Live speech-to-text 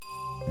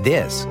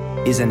This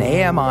is an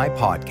AMI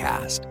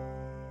podcast.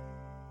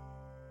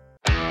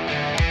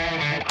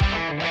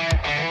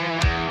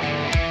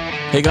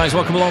 Hey guys,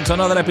 welcome along to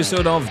another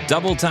episode of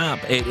Double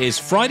Tap. It is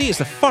Friday, it's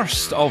the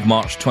 1st of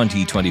March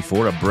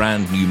 2024, a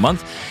brand new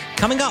month.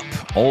 Coming up,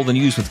 all the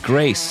news with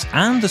Grace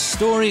and the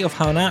story of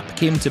how an app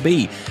came to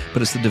be,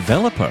 but it's the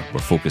developer we're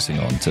focusing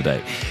on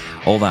today.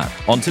 All that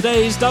on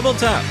today's Double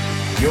Tap.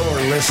 You're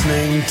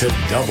listening to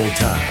Double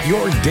Tap,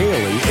 your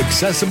daily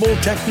accessible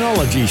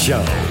technology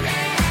show.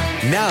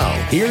 Now,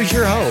 here's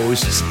your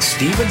hosts,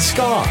 Stephen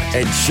Scott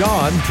and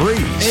Sean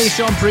Priest. Hey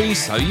Sean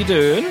Priest, how you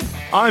doing?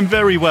 I'm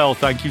very well,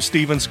 thank you,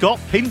 Stephen Scott.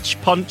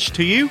 Pinch punch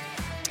to you.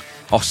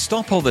 Oh,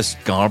 stop all this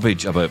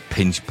garbage about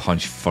pinch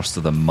punch first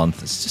of the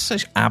month. It's just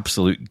such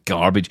absolute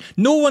garbage.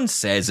 No one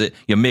says it.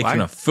 You're making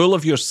a fool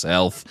of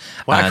yourself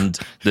and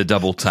the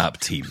Double Tap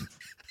team.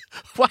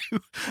 Wow.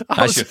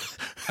 That's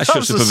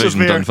your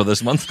supervision done for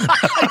this month.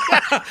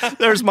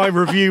 There's my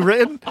review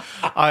written.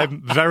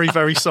 I'm very,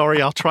 very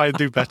sorry. I'll try and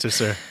do better,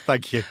 sir.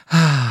 Thank you.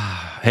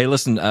 Hey,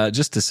 listen,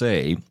 just to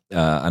say,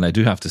 and I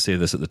do have to say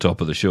this at the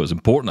top of the show, it's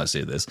important I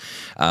say this,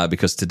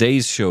 because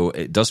today's show,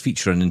 it does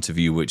feature an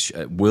interview which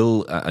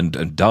will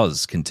and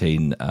does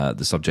contain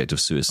the subject of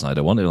suicide.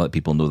 I want to let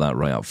people know that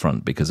right up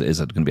front, because it is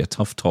going to be a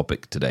tough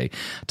topic today,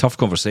 tough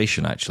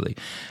conversation, actually,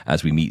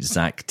 as we meet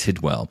Zach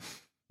Tidwell.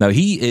 Now,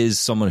 he is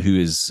someone who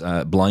is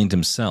blind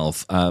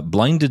himself,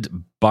 blinded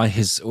by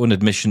his own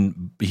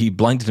admission. He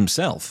blinded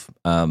himself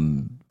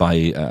by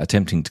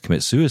attempting to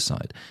commit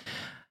suicide.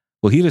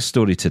 Well, here's a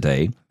story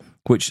today,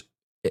 which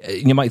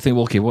you might think,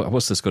 well, okay,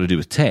 what's this got to do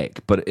with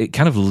tech? But it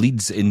kind of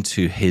leads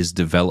into his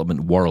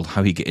development world,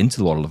 how he got into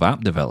the world of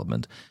app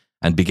development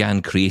and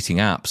began creating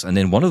apps. And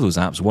then one of those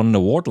apps won an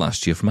award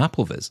last year from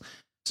AppleVis.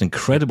 It's an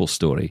incredible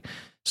story.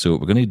 So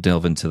we're going to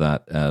delve into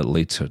that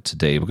later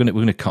today. We're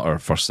going to cut our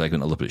first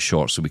segment a little bit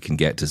short so we can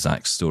get to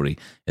Zach's story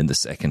in the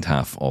second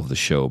half of the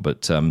show.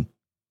 But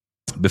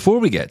before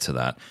we get to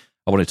that,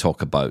 I want to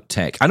talk about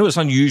tech. I know it's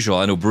unusual.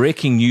 I know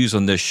breaking news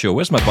on this show.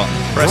 Where's my button?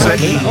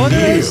 Breaking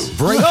news.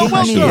 Breaking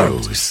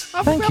news.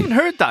 I haven't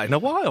heard that in a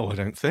while, I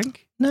don't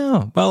think.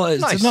 No. Well,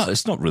 Nice.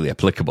 it's not really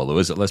applicable, though,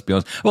 is it? Let's be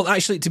honest. Well,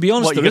 actually, to be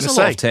honest, What there are you is a gonna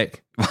lot of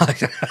tech.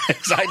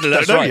 Exactly,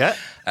 that's Don't know right. yet.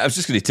 I was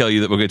just going to tell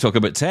you that we're going to talk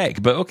about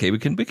tech, but okay, we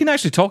can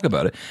actually talk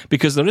about it,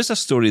 because there is a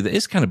story that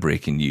is kind of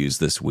breaking news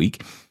this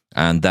week,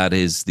 and that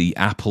is the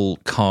Apple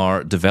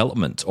car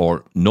development,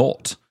 or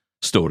not,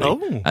 story,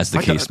 as the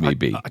case may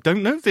be. I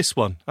don't know this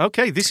one.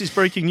 Okay, this is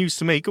breaking news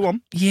to me. Go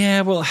on.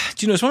 Yeah, well,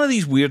 do you know, it's one of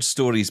these weird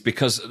stories,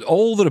 because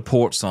all the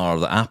reports are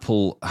that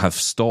Apple have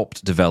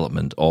stopped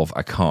development of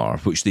a car,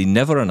 which they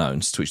never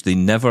announced, which they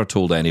never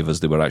told any of us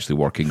they were actually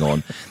working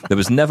on. There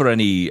was never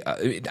any...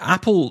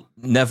 Apple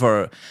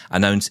never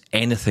announced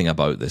anything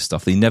about this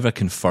stuff. They never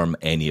confirm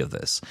any of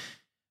this.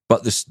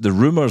 But the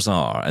rumours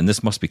are, and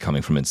this must be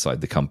coming from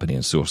inside the company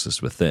and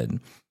sources within,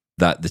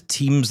 that the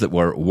teams that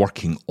were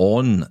working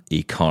on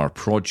a car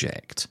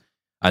project,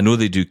 I know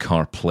they do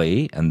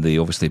CarPlay, and they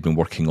obviously have been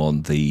working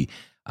on the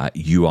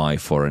UI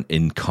for an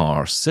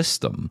in-car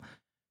system.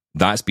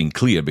 That's been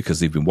clear because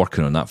they've been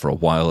working on that for a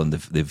while, and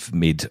they've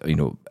made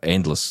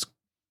endless.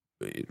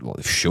 Well,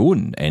 they've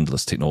shown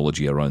endless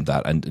technology around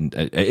that, and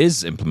it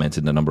is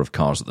implemented in a number of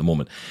cars at the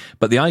moment.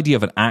 But the idea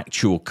of an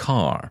actual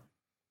car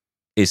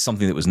is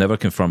something that was never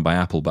confirmed by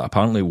Apple, but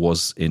apparently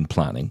was in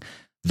planning.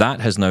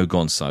 That has now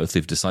gone south.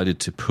 They've decided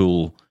to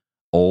pull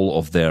all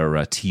of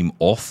their team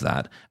off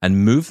that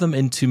and move them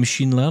into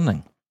machine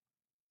learning,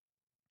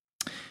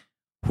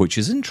 which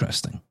is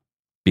interesting,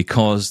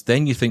 because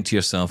then you think to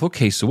yourself,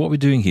 okay, so what are we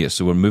doing here?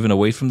 So we're moving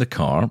away from the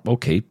car.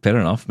 Okay, fair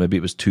enough. Maybe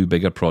it was too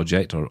big a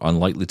project or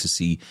unlikely to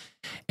see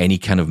any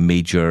kind of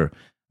major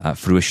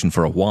fruition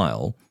for a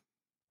while.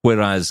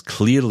 Whereas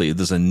clearly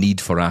there's a need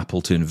for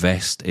Apple to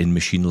invest in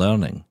machine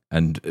learning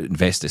and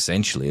invest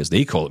essentially, as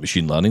they call it,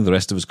 machine learning. The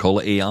rest of us call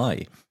it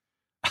AI.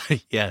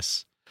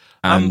 Yes.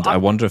 And I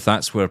wonder if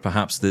that's where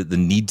perhaps the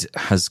need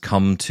has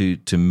come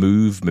to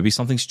move. Maybe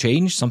something's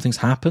changed, something's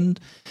happened.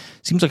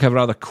 Seems like a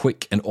rather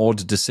quick and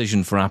odd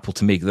decision for Apple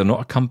to make. They're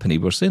not a company,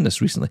 we were saying this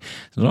recently,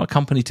 they're not a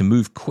company to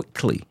move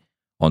quickly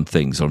on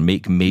things or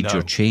make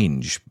major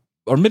change.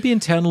 Or maybe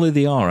internally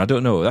they are. I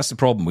don't know. That's the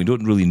problem. We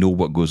don't really know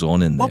what goes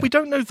on in there. Well, we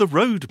don't know the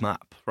roadmap,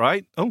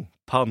 right? Oh,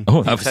 pun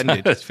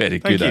intended. That's very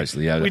Thank good, you.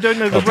 actually. Yeah. We don't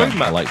know the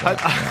roadmap. I like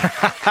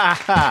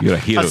that. Yeah. You're a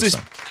hero,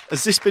 son.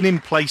 Has this been in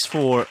place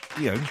for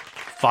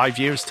 5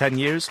 years, 10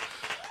 years?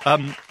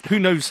 Who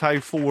knows how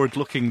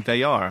forward-looking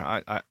they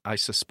are? I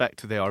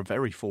suspect they are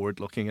very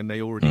forward-looking, and they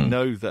already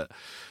know that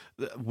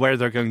where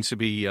they're going to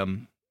be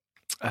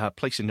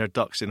placing their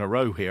ducks in a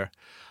row here.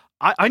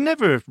 I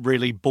never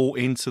really bought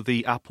into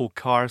the Apple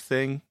car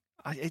thing.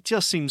 It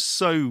just seems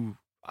so,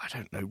 I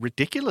don't know,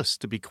 ridiculous,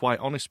 to be quite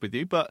honest with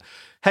you. But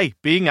hey,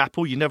 being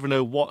Apple, you never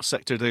know what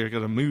sector they're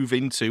going to move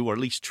into, or at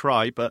least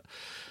try. But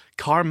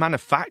car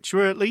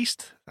manufacturer, at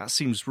least. That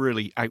seems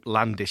really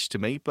outlandish to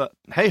me, but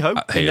hey-ho,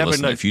 you never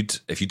listen, know. if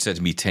you'd said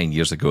to me 10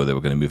 years ago they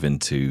were going to move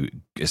into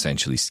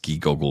essentially ski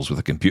goggles with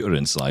a computer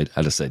inside,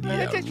 I'd have said,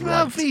 yeah,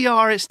 Well, right.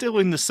 VR is still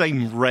in the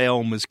same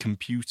realm as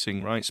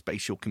computing, right?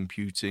 Spatial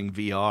computing,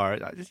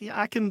 VR. Yeah,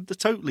 I can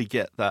totally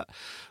get that.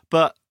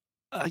 But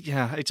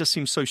yeah, it just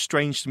seems so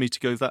strange to me to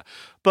go that.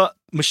 But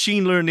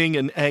machine learning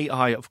and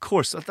AI, of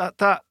course,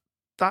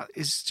 that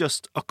is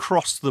just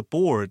across the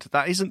board.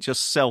 That isn't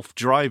just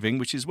self-driving,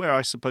 which is where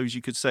I suppose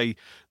you could say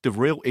the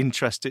real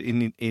interest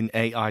in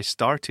AI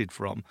started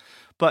from.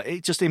 But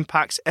it just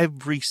impacts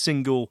every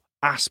single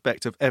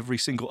aspect of every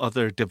single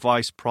other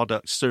device,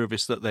 product,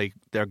 service that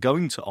they're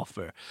going to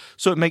offer.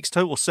 So it makes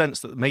total sense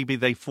that maybe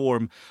they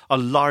form a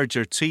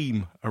larger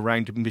team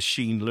around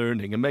machine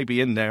learning, and maybe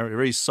in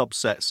there is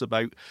subsets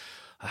about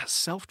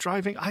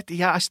self-driving.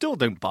 I still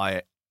don't buy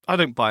it. I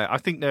don't buy it. I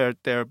think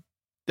they're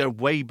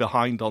way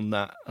behind on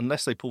that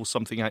unless they pull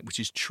something out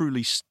which is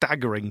truly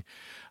staggering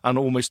and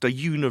almost a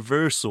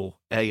universal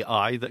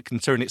AI that can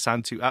turn its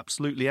hand to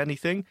absolutely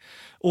anything.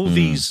 All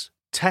these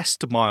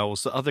test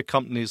miles that other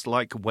companies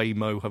like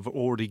Waymo have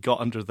already got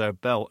under their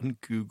belt,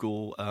 and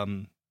Google,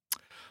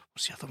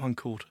 what's the other one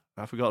called?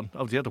 I've forgotten.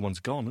 Oh, the other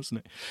one's gone, isn't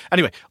it?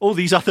 Anyway, all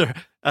these other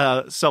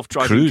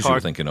self-driving Cruise car...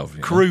 you're thinking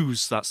of.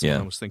 Cruise, that's the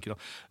one I was thinking of.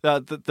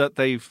 That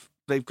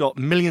they've got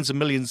millions and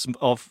millions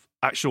of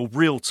actual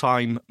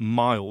real-time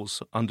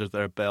miles under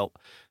their belt.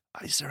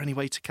 Is there any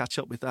way to catch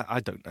up with that? I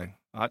don't know.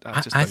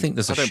 I think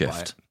there's a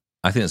shift.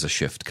 I think there's a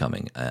shift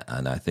coming,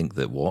 and I think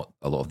that what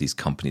a lot of these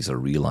companies are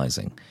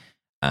realizing,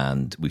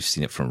 and we've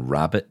seen it from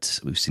Rabbit,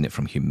 we've seen it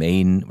from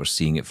Humane, we're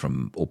seeing it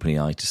from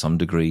OpenAI to some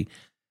degree.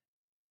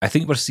 I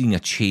think we're seeing a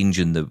change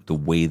in the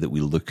way that we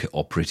look at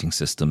operating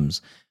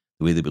systems,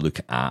 the way that we look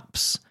at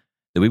apps,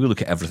 the way we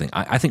look at everything.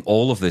 I think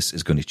all of this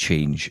is going to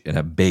change in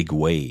a big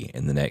way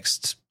in the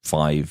next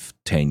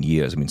 5-10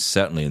 years. I mean,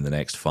 certainly in the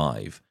next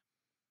 5.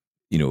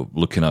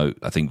 Looking out,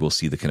 I think we'll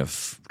see the kind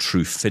of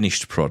true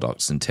finished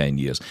products in 10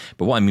 years.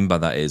 But what I mean by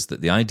that is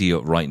that the idea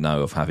right now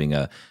of having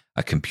a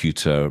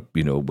computer,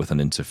 with an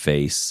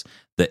interface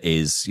that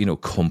is,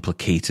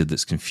 complicated,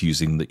 that's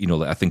confusing, that,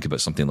 like I think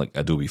about something like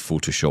Adobe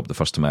Photoshop, the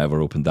first time I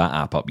ever opened that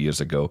app up years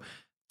ago,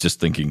 just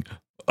thinking,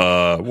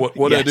 what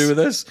do I do with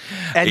this?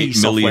 Any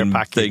software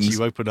package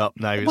you open up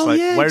now, it's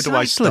where do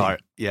I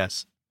start?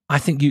 Yes. I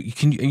think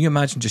can you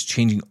imagine just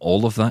changing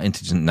all of that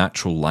into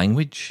natural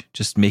language,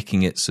 just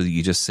making it so that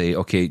you just say,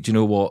 okay, do you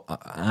know what?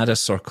 Add a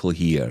circle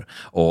here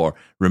or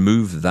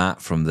remove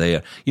that from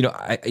there.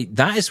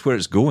 That is where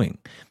it's going.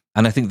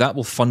 And I think that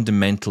will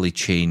fundamentally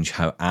change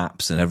how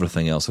apps and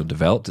everything else are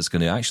developed. It's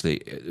going to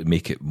actually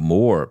make it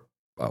more,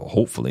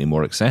 hopefully,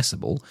 more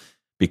accessible,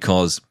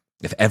 because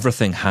if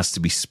everything has to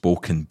be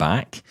spoken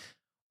back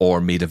or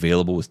made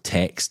available with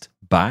text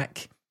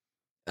back,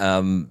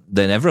 then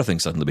everything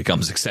suddenly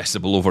becomes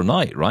accessible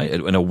overnight, right?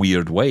 In a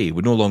weird way.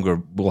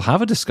 We'll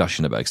have a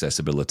discussion about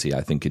accessibility,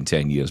 I think, in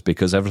 10 years,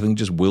 because everything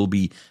just will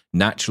be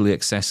naturally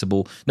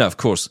accessible. Now, of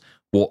course,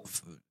 what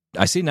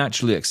I say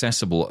naturally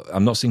accessible,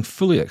 I'm not saying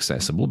fully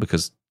accessible,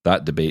 because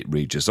that debate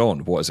rages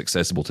on. What is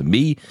accessible to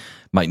me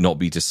might not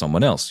be to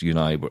someone else. You and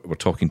I were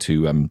talking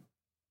to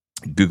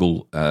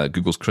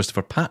Google's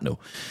Christopher Patno,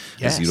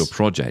 the Zero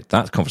Project.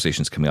 That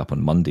conversation's coming up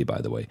on Monday,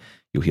 by the way.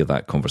 You'll hear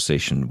that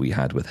conversation we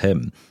had with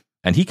him.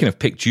 And he kind of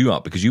picked you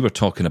up because you were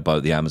talking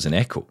about the Amazon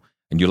Echo.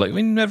 And you're like,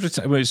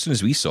 as soon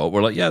as we saw it,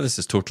 we're like, yeah, this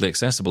is totally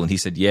accessible. And he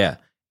said, yeah,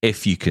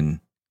 if you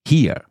can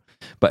hear.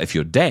 But if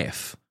you're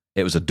deaf,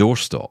 it was a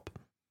doorstop.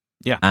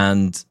 Yeah.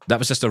 And that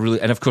was just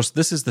and of course,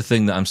 this is the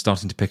thing that I'm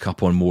starting to pick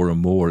up on more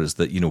and more, is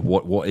that,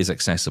 what is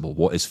accessible?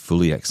 What is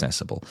fully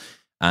accessible?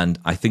 And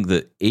I think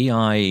that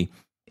AI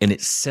in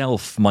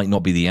itself might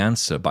not be the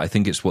answer, but I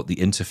think it's what the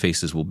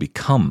interfaces will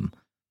become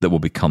that will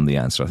become the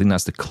answer. I think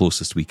that's the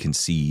closest we can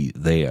see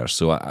there.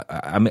 So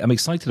I'm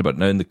excited about it.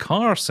 Now, in the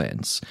car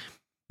sense,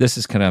 this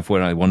is kind of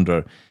where I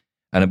wonder,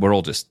 and we're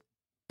all just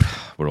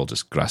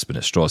grasping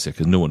at straws here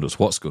because no one knows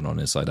what's going on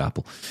inside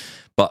Apple.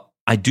 But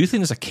I do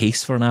think there's a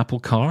case for an Apple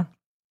car,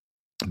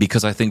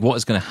 because I think what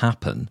is going to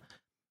happen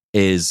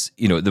is,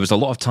 there was a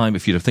lot of time,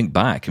 if you think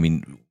back, I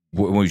mean,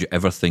 when would you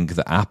ever think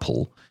that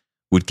Apple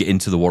would get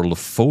into the world of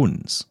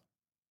phones?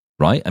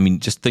 Right? I mean,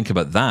 just think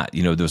about that.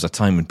 There was a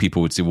time when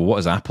people would say, well, what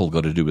has Apple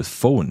got to do with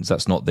phones?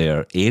 That's not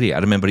their area. I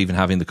remember even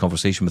having the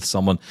conversation with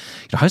someone,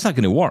 how's that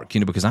going to work?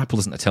 Because Apple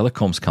isn't a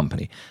telecoms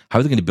company. How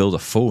are they going to build a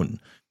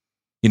phone?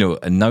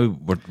 And now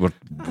we're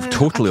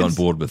totally on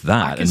board with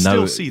that. I can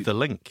still see the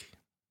link.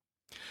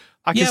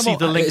 I can see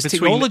the link it's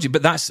between technology,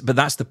 but that's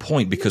the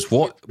point, because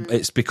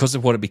it's because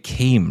of what it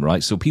became,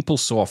 right? So people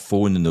saw a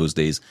phone in those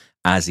days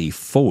as a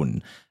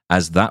phone,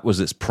 as that was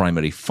its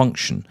primary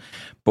function.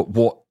 But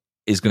what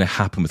is going to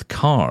happen with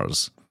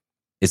cars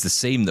is the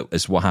same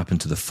as what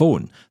happened to the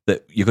phone,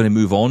 that you're going to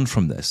move on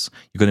from this.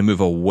 You're going to move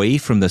away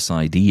from this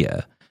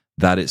idea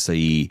that it's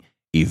a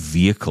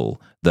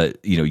vehicle that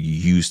you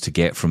use to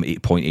get from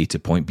point A to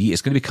point B.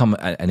 It's going to become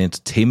an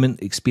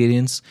entertainment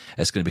experience.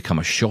 It's going to become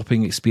a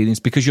shopping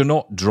experience, because you're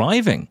not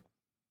driving.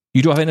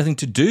 You don't have anything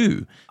to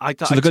do.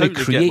 So they're going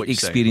to create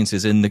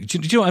experiences in the... Do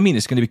you know what I mean?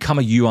 It's going to become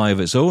a UI of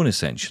its own,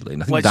 essentially.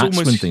 And I think that's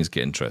when things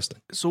get interesting.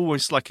 It's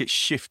almost like it's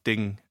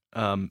shifting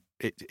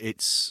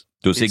its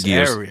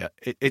area.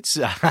 It's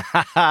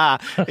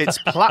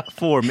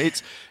platform.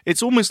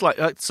 It's almost like...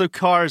 so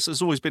cars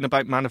has always been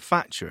about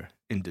manufacture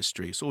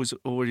industry. It's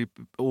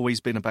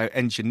always been about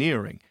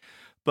engineering.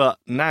 But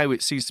now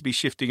it seems to be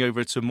shifting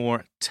over to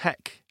more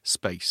tech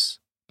space,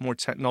 more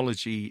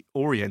technology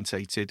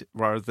orientated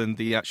rather than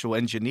the actual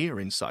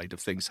engineering side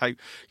of things. How,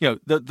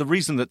 the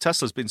reason that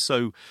Tesla's been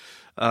so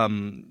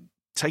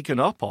taken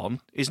up on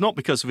is not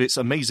because of its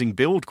amazing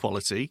build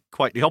quality,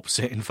 quite the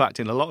opposite, in fact,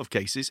 in a lot of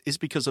cases, is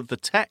because of the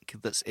tech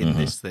that's in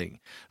this thing.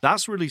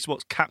 That's really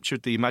what's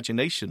captured the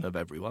imagination of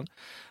everyone.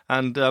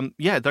 And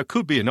there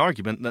could be an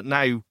argument that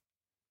now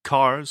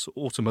cars,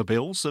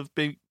 automobiles have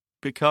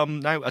become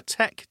now a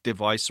tech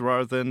device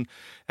rather than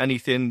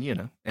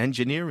anything,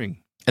 engineering.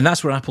 And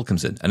that's where Apple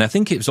comes in. And I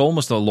think it was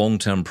almost a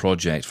long-term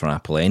project for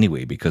Apple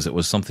anyway, because it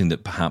was something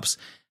that perhaps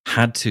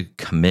had to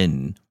come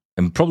in,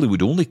 and probably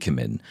would only come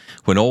in,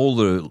 when all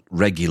the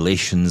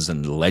regulations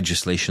and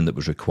legislation that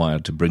was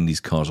required to bring these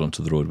cars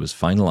onto the road was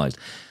finalized.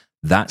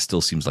 That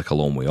still seems like a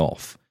long way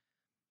off.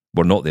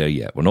 We're not there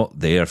yet. We're not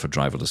there for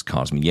driverless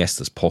cars. I mean, yes,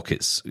 there's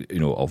pockets,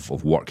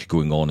 of work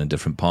going on in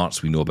different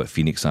parts. We know about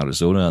Phoenix,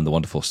 Arizona, and the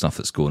wonderful stuff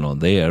that's going on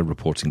there,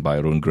 reporting by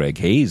our own Greg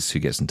Hayes, who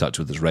gets in touch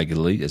with us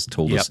regularly, has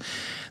told us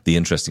the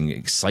interesting,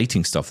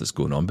 exciting stuff that's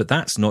going on. But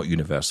that's not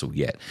universal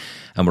yet.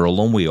 And we're a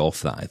long way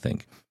off that, I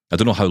think. I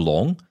don't know how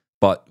long,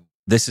 but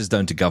this is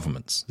down to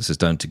governments. This is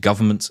down to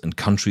governments and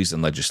countries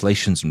and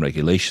legislations and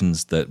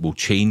regulations that will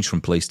change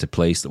from place to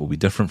place, that will be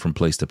different from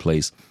place to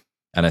place.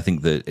 And I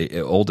think that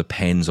it all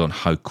depends on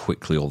how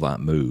quickly all that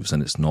moves,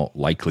 and it's not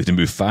likely to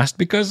move fast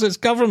because it's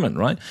government,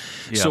 right?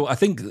 Yeah. So I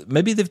think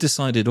maybe they've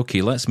decided,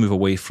 okay, let's move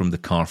away from the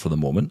car for the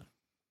moment.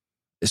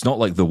 It's not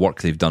like the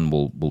work they've done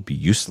will be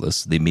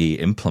useless. They may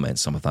implement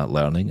some of that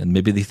learning, and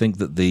maybe they think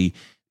that the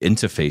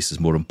interface is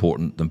more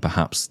important than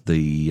perhaps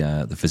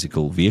the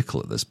physical vehicle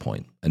at this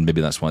point, and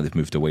maybe that's why they've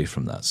moved away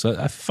from that. So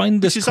I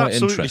find this quite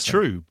interesting. Which is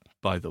absolutely true,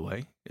 by the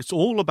way. It's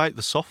all about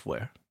the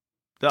software.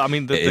 I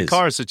mean, the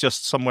cars are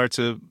just somewhere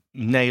to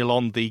nail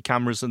on the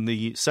cameras and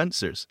the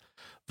sensors.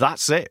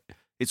 That's it.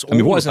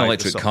 What is an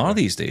electric car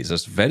these days?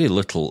 There's very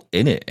little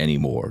in it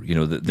anymore.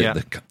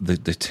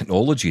 The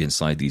technology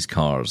inside these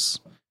cars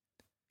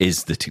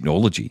is the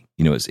technology.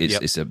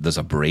 There's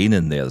a brain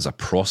in there. There's a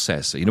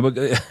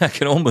processor. I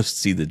can almost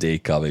see the day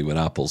coming when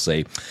Apple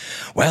say,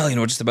 well,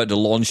 we're just about to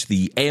launch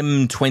the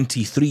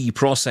M23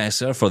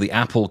 processor for the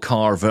Apple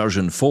Car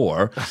version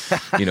 4.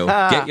 Get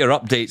your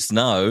updates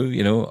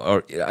now,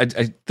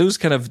 those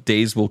kind of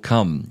days will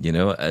come,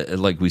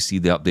 like we see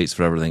the updates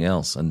for everything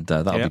else. And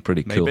that'll be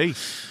pretty cool. Maybe.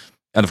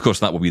 And of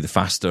course, that will be the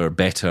faster,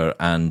 better,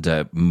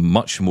 and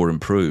much more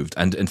improved,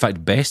 and in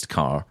fact, best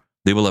car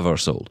they will ever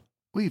sold.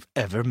 We've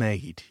ever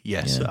made.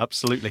 Yes,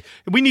 absolutely.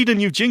 We need a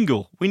new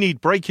jingle. We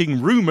need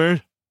breaking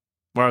rumor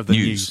rather than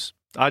news.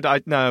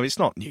 No, it's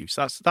not news.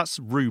 That's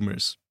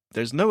rumors.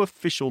 There's no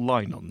official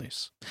line on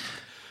this.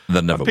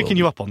 There never I'm picking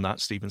you up on that,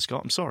 Stephen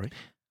Scott. I'm sorry.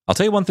 I'll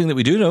tell you one thing that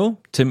we do know.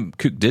 Tim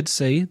Cook did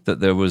say that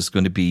there was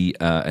going to be,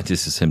 and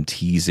this is him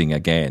teasing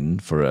again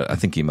for, I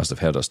think he must have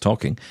heard us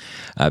talking,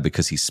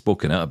 because he's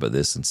spoken out about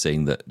this and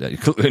saying that,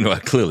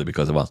 clearly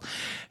because of us,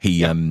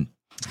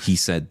 he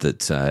said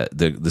that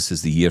this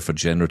is the year for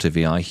generative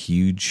AI,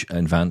 huge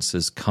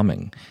advances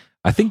coming.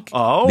 I think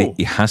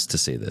he has to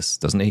say this,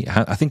 doesn't he?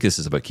 I think this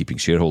is about keeping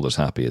shareholders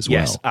happy as well.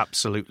 Yes,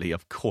 absolutely.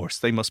 Of course.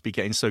 They must be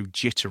getting so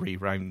jittery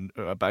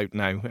about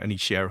now, any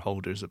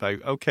shareholders,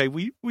 about, okay,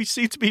 we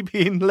seem to be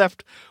being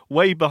left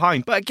way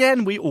behind. But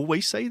again, we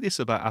always say this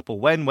about Apple.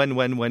 When.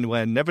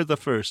 Never the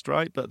first,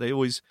 right? But they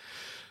always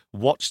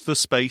watch the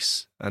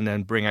space and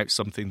then bring out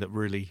something that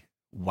really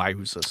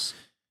wows us.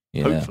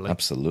 Yeah, hopefully.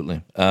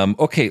 Absolutely.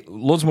 Okay,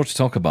 loads more to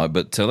talk about,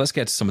 but let's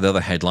get to some of the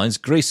other headlines.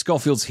 Grace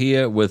Schofield's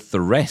here with the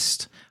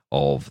rest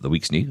of the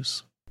week's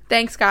news.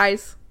 Thanks,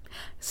 guys.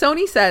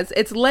 Sony says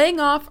it's laying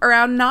off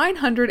around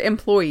 900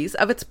 employees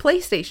of its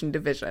PlayStation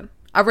division,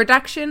 a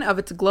reduction of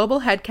its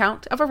global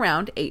headcount of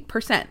around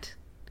 8%.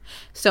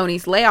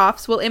 Sony's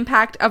layoffs will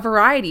impact a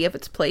variety of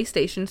its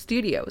PlayStation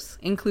studios,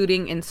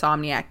 including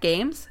Insomniac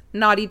Games,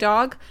 Naughty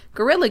Dog,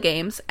 Guerrilla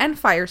Games, and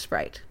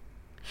Firesprite.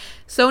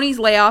 Sony's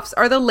layoffs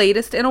are the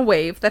latest in a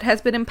wave that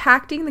has been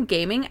impacting the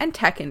gaming and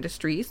tech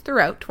industries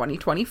throughout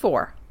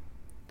 2024.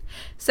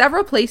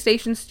 Several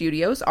PlayStation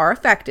studios are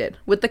affected,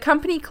 with the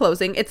company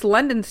closing its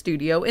London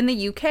studio in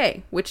the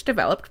UK, which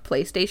developed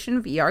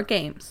PlayStation VR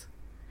games.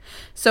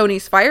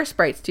 Sony's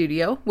Firesprite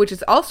studio, which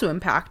is also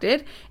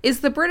impacted, is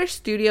the British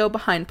studio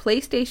behind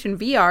PlayStation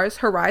VR's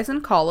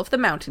Horizon Call of the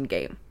Mountain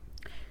game.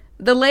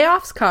 The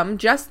layoffs come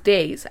just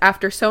days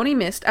after Sony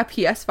missed a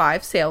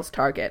PS5 sales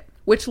target,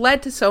 which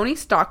led to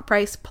Sony's stock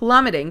price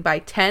plummeting by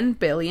 $10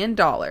 billion.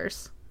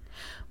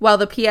 While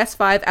the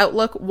PS5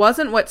 outlook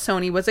wasn't what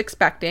Sony was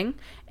expecting,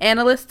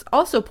 analysts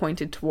also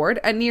pointed toward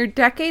a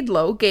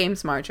near-decade-low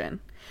games margin,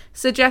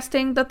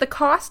 suggesting that the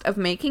cost of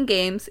making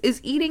games is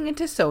eating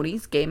into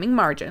Sony's gaming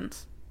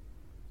margins.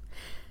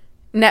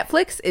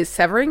 Netflix is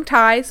severing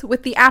ties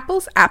with the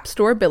Apple's App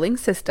Store billing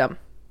system.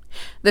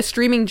 The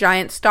streaming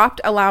giant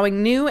stopped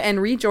allowing new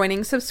and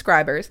rejoining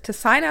subscribers to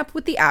sign up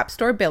with the App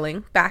Store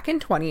billing back in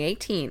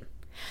 2018.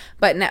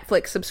 But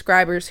Netflix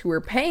subscribers who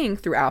were paying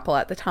through Apple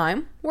at the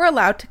time were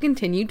allowed to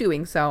continue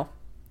doing so.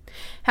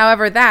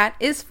 However, that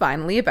is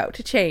finally about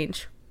to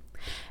change.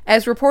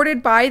 As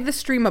reported by The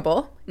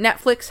Streamable,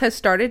 Netflix has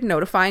started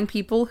notifying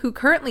people who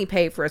currently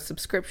pay for a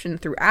subscription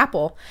through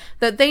Apple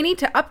that they need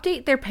to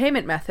update their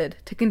payment method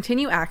to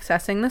continue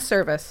accessing the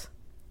service.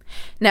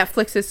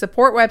 Netflix's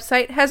support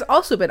website has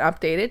also been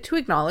updated to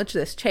acknowledge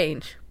this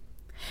change.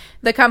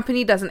 The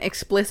company doesn't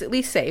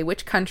explicitly say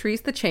which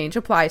countries the change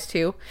applies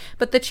to,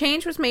 but the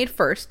change was made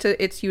first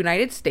to its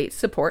United States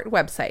support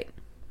website.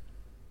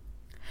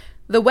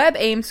 The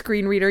WebAIM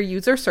Screen Reader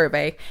User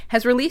Survey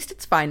has released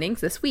its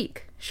findings this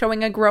week,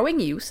 showing a growing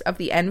use of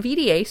the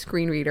NVDA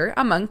screen reader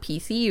among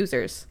PC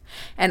users,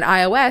 and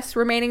iOS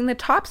remaining the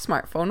top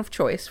smartphone of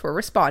choice for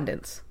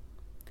respondents.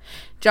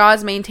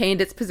 JAWS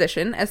maintained its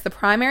position as the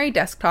primary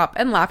desktop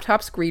and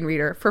laptop screen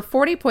reader for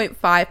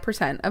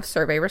 40.5% of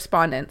survey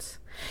respondents,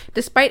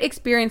 despite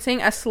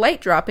experiencing a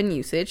slight drop in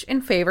usage in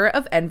favor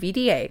of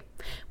NVDA,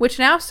 which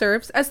now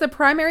serves as the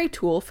primary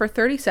tool for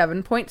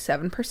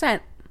 37.7%.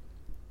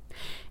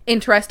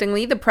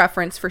 Interestingly, the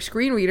preference for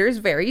screen readers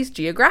varies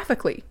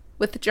geographically,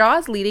 with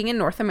JAWS leading in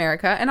North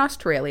America and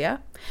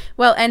Australia,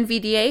 while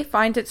NVDA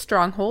finds its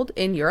stronghold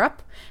in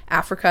Europe,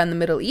 Africa and the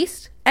Middle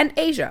East, and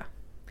Asia,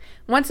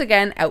 once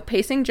again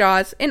outpacing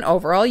JAWS in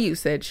overall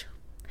usage.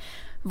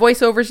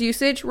 VoiceOver's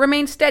usage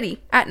remains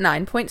steady at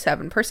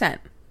 9.7%.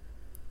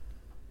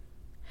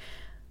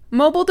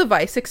 Mobile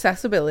device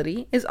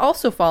accessibility is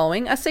also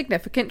following a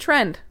significant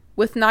trend,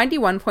 with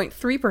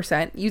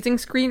 91.3% using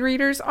screen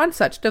readers on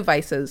such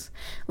devices,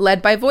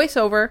 led by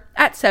VoiceOver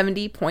at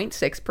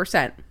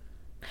 70.6%.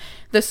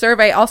 The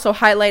survey also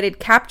highlighted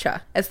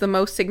CAPTCHA as the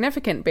most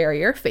significant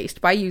barrier faced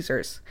by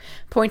users,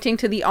 pointing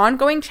to the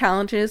ongoing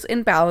challenges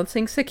in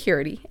balancing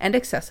security and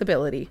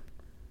accessibility.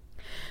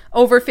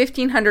 Over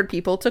 1,500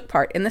 people took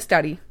part in the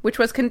study, which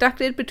was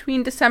conducted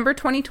between December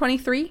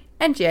 2023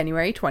 and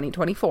January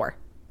 2024.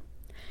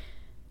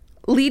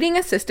 Leading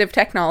assistive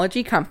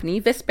technology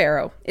company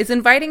Vispero is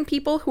inviting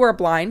people who are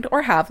blind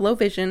or have low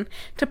vision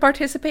to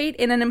participate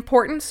in an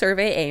important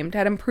survey aimed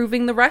at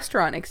improving the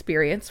restaurant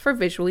experience for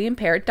visually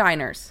impaired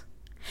diners.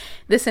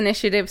 This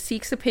initiative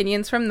seeks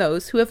opinions from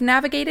those who have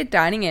navigated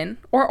dining in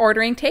or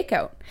ordering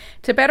takeout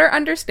to better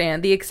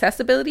understand the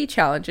accessibility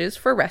challenges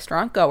for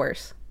restaurant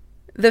goers.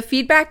 The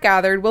feedback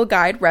gathered will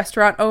guide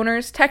restaurant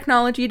owners,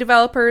 technology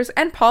developers,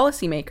 and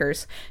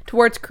policymakers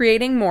towards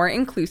creating more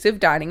inclusive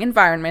dining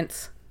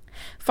environments.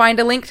 Find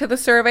a link to the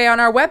survey on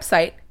our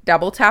website,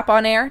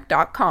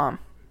 doubletaponair.com.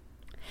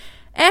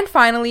 And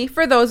finally,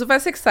 for those of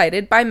us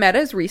excited by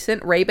Meta's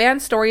recent Ray-Ban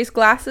Stories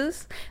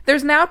glasses,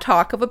 there's now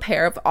talk of a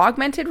pair of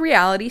augmented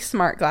reality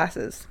smart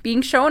glasses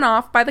being shown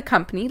off by the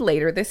company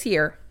later this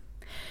year.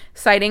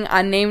 Citing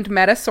unnamed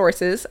Meta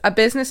sources, a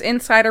Business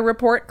Insider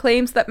report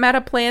claims that Meta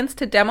plans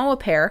to demo a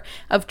pair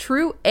of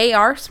true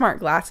AR smart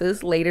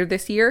glasses later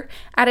this year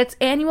at its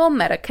annual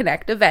Meta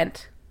Connect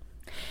event.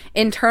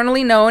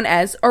 Internally known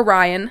as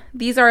Orion,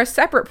 these are a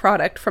separate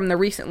product from the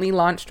recently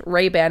launched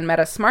Ray-Ban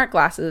Meta smart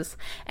glasses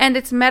and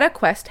its Meta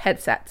Quest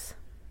headsets.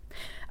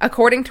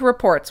 According to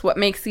reports, what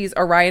makes these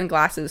Orion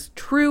glasses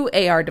true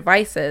AR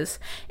devices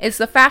is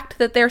the fact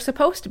that they're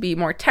supposed to be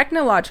more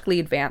technologically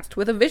advanced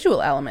with a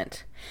visual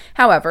element.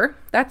 However,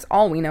 that's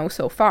all we know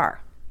so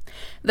far.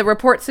 The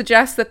report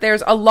suggests that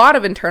there's a lot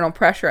of internal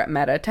pressure at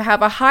Meta to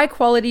have a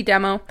high-quality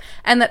demo,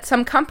 and that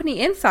some company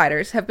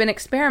insiders have been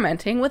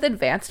experimenting with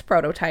advanced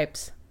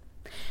prototypes.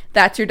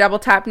 That's your Double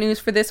Tap news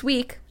for this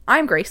week.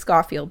 I'm Grace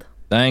Schofield.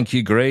 Thank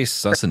you,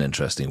 Grace. That's an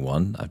interesting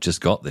one. I've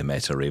just got the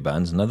Meta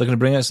Ray-Bans, and now they're going to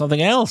bring out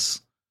something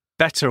else.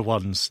 Better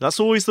ones. That's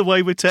always the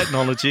way with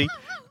technology.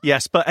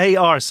 Yes, but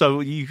AR, so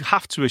you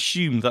have to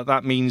assume that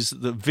that means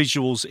the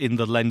visuals in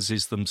the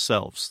lenses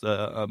themselves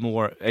are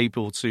more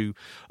able to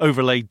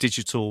overlay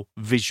digital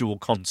visual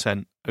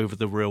content over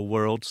the real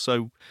world.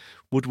 So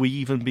would we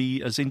even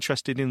be as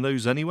interested in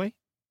those anyway?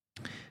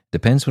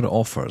 Depends what it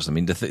offers. I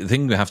mean, the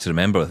thing we have to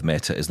remember with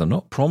Meta is they're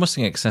not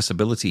promising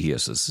accessibility here.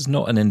 So this is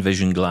not an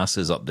Envision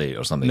glasses update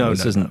or something.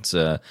 This isn't.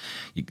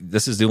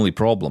 This is the only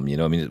problem. You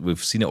know, I mean,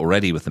 we've seen it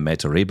already with the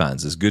Meta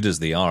Ray-Bans, as good as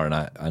they are, and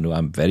I know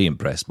I'm very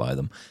impressed by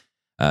them.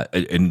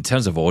 In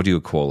terms of audio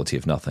quality,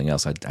 if nothing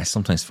else, I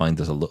sometimes find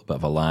there's a little bit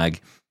of a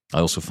lag. I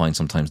also find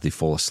sometimes they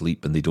fall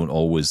asleep and they don't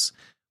always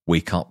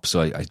wake up,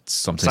 so I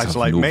sometimes have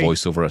no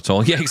voiceover at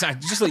all. Yeah,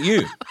 exactly. Just like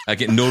you. I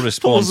get no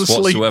response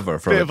whatsoever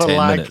for about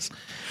 10 minutes.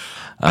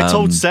 I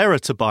told Sarah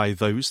to buy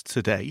those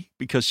today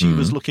because she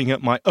was looking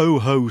at my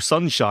Oho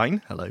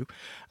Sunshine. Hello.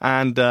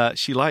 And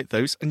she liked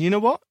those. And you know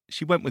what?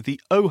 She went with the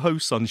Oho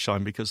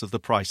Sunshine because of the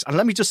price. And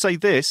let me just say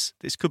this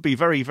could be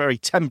very, very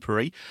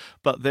temporary,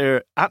 but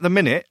they're, at the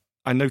minute,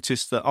 I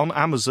noticed that on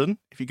Amazon,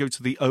 if you go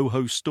to the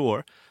Oho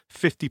store,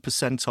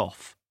 50%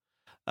 off.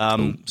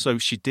 So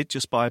she did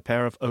just buy a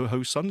pair of Oho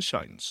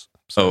Sunshines.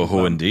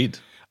 So, Indeed.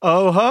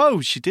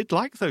 She did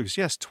like those.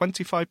 Yes,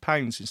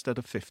 £25 instead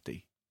of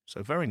 50.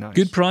 So very nice.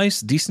 Good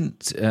price,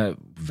 decent,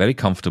 very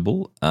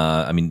comfortable.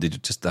 I mean,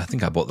 I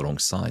think I bought the wrong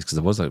size because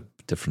there was a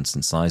difference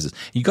in sizes.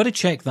 You got to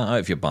check that out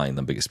if you're buying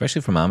them,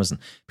 especially from Amazon,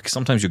 because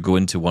sometimes you go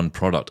into one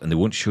product and they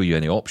won't show you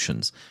any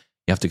options.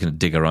 You have to kind of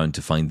dig around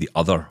to find the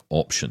other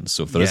options.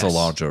 So if there is a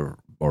larger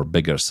or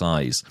bigger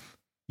size,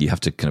 you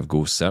have to kind of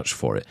go search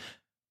for it.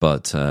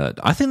 But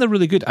I think they're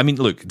really good. I mean,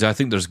 look, do I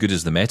think they're as good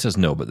as the Metas?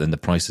 No, but then the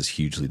price is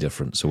hugely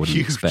different. So what do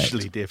you expect?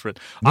 Hugely different.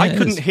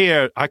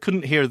 Yeah, I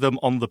couldn't hear them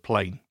on the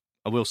plane,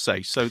 I will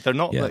say. So they're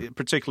not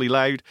particularly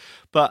loud,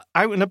 but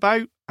out and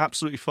about,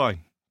 absolutely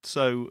fine.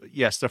 So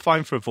yes, they're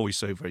fine for a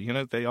voiceover. You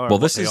know, they are. Well,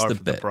 this is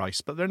the price,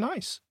 but they're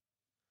nice.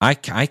 I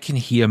can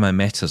hear my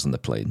Metas on the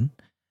plane,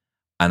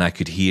 and I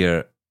could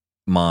hear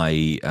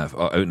my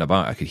out and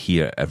about. I could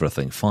hear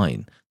everything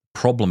fine.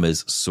 Problem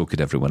is, so could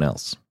everyone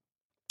else.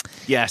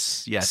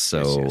 Yes.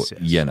 So,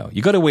 you know,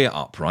 you got to weigh it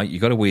up, right? You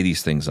got to weigh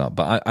these things up.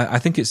 But I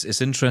think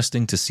it's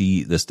interesting to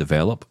see this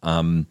develop.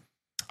 I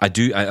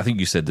think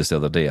you said this the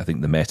other day. I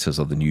think the Metas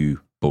are the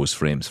new Bose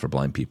frames for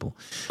blind people.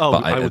 Oh,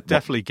 but I would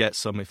definitely get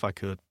some if I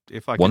could.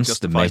 Once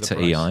the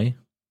Meta AI,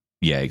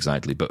 yeah,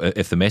 exactly. But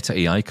if the Meta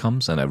AI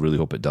comes, and I really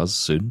hope it does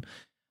soon,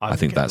 I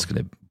think that's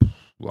going to.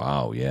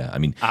 Wow, yeah. I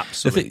mean,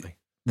 absolutely.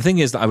 The thing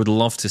is that I would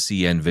love to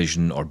see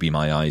Envision or Be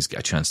My Eyes get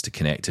a chance to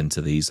connect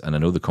into these, and I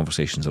know the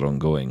conversations are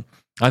ongoing.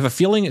 I have a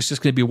feeling it's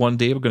just going to be one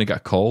day we're going to get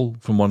a call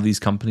from one of these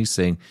companies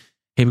saying,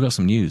 "Hey, we've got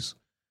some news."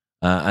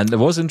 And it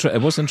was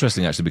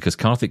interesting actually, because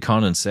Karthik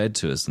Karnan said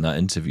to us in that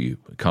interview,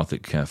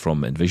 Karthik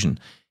from Envision,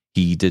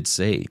 he did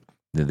say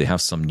that they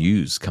have some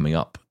news coming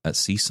up at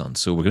CSUN.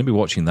 So we're going to be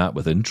watching that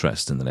with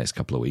interest in the next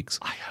couple of weeks.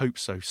 I hope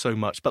so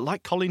much. But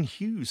like Colin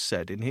Hughes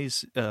said in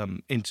his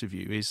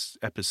interview, his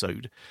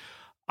episode,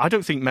 I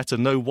don't think Meta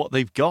know what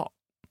they've got.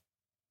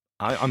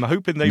 I'm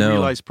hoping they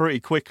realise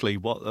pretty quickly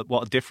what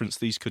a difference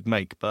these could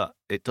make, but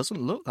it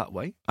doesn't look that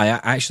way. I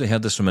actually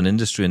heard this from an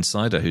industry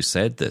insider who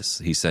said this.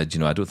 He said,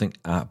 I don't think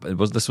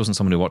this wasn't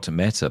someone who worked at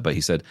Meta, but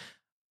he said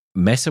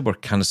Meta were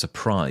kind of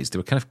surprised. They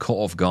were kind of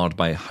caught off guard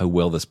by how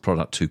well this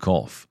product took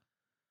off,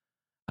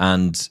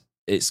 and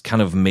it's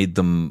kind of made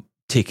them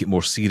take it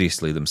more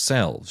seriously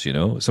themselves.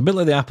 It's a bit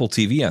like the Apple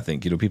TV. I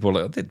think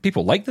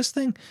people like this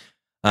thing.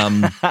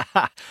 Yeah,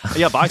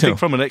 but I think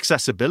from an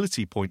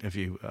accessibility point of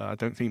view, I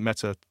don't think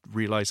Meta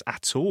realise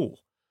at all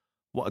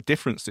what a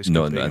difference this could be.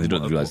 No, they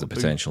don't realise the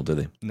potential, do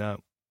they? No.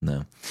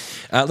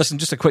 Listen,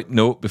 just a quick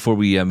note before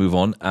we move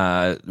on.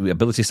 The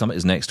Ability Summit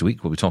is next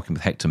week. We'll be talking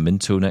with Hector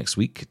Minto next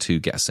week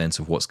to get a sense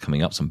of what's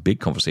coming up. Some big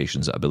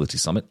conversations at Ability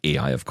Summit.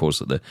 AI, of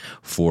course, at the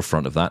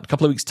forefront of that. A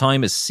couple of weeks'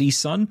 time is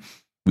CSUN.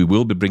 We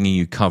will be bringing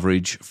you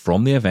coverage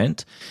from the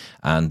event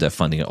and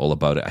finding out all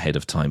about it ahead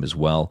of time as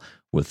well,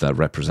 with a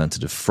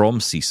representative from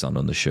CSUN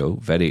on the show.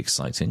 Very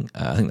exciting.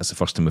 I think that's the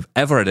first time we've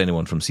ever had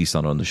anyone from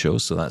CSUN on the show,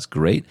 so that's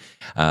great.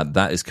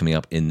 That is coming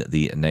up in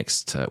the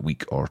next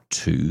week or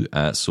two,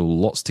 so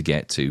lots to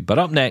get to. But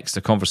up next,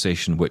 a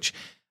conversation which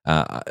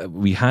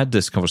we had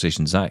this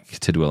conversation, Zach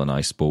Tidwell and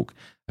I spoke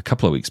a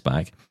couple of weeks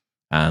back,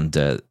 and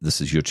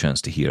this is your chance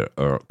to hear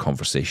our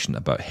conversation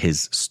about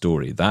his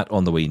story. That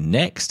on the way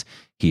next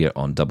here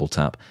on Double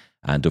Tap.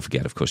 And don't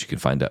forget, of course, you can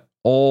find out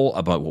all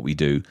about what we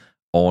do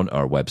on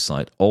our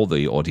website. All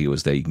the audio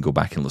is there. You can go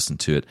back and listen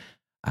to it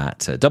at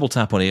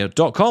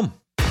doubletaponair.com.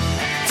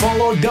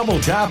 Follow Double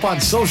Tap on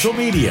social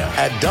media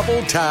at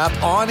Double Tap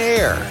On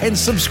Air and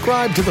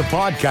subscribe to the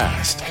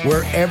podcast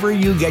wherever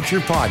you get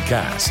your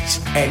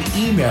podcasts, and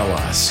email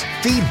us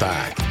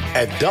feedback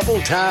at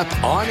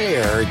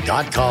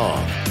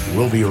doubletaponair.com.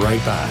 We'll be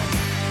right back.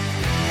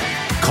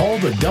 Call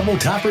the Double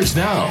Tappers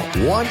now,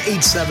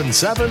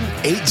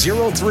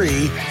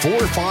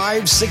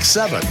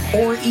 1-877-803-4567,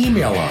 or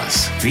email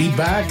us,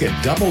 feedback at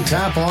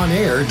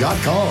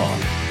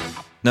doubletaponair.com.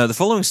 Now, the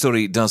following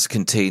story does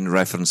contain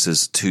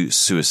references to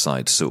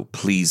suicide, so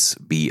please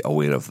be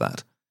aware of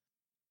that.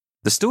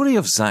 The story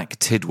of Zach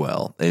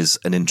Tidwell is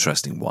an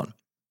interesting one.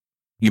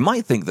 You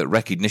might think that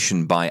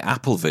recognition by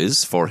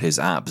AppleVis for his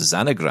app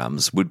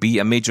Xanagrams would be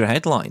a major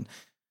headline.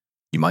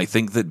 You might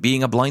think that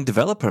being a blind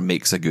developer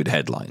makes a good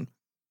headline.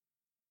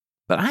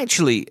 But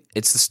actually,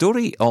 it's the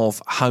story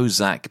of how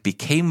Zach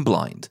became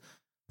blind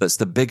that's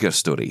the bigger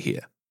story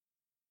here.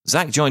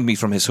 Zach joined me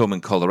from his home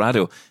in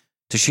Colorado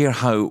to share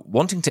how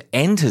wanting to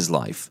end his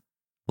life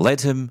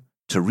led him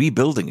to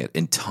rebuilding it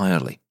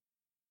entirely.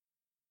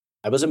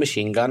 I was a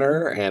machine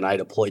gunner and I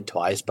deployed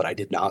twice, but I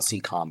did not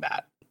see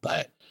combat.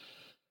 But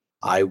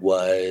I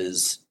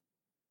was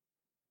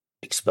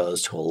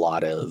exposed to a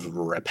lot of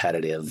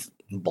repetitive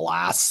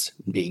blasts,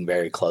 being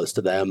very close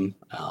to them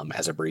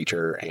as a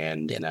breacher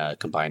and in a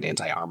combined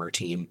anti-armor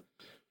team.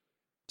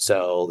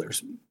 So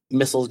there's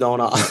missiles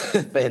going off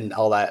and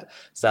all that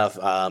stuff,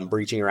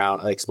 breaching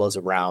around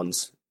explosive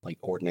rounds like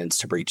ordnance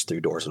to breach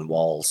through doors and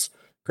walls,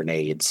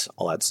 grenades,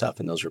 all that stuff.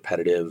 And those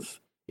repetitive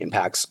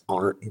impacts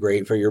aren't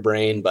great for your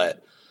brain.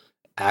 But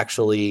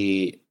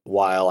actually,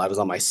 while I was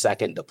on my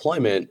second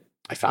deployment,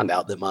 I found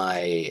out that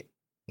my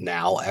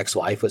now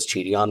ex-wife was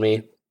cheating on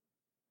me.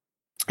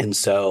 And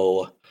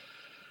so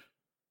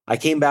I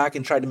came back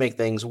and tried to make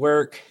things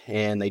work,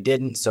 and they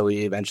didn't. So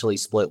we eventually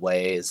split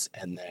ways.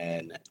 And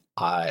then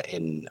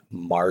in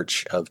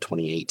March of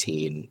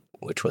 2018,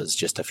 which was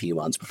just a few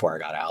months before I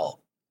got out,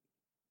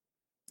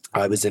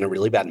 I was in a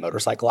really bad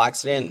motorcycle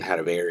accident and had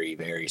a very,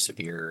 very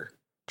severe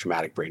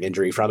traumatic brain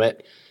injury from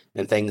it.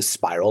 And things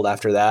spiraled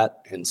after that.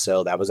 And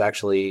so that was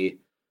actually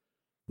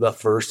the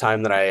first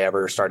time that I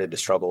ever started to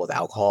struggle with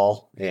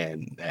alcohol.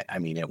 And I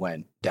mean, it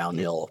went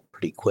downhill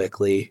pretty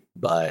quickly,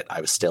 but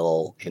I was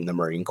still in the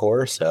Marine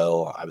Corps.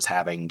 So I was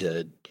having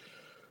to,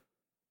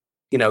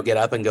 get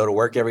up and go to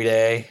work every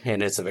day.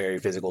 And it's a very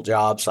physical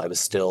job. So I was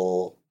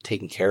still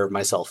taking care of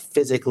myself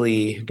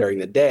physically during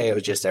the day. It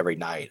was just every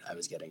night I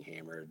was getting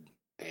hammered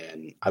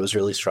and I was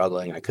really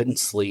struggling. I couldn't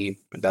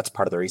sleep. And that's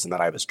part of the reason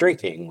that I was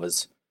drinking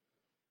was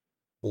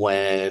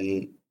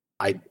when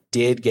I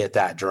did get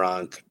that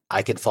drunk,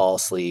 I could fall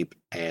asleep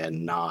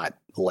and not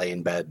lay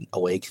in bed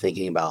awake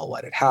thinking about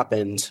what had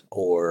happened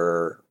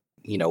or,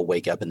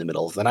 wake up in the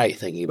middle of the night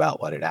thinking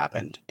about what had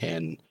happened.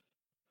 And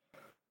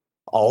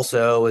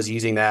also was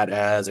using that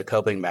as a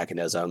coping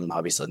mechanism,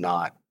 obviously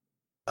not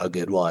a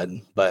good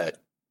one, but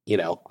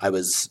I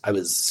was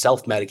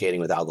self-medicating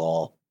with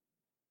alcohol.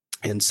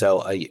 And so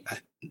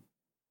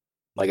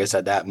like I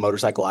said, that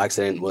motorcycle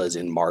accident was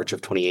in March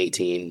of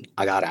 2018.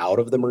 I got out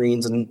of the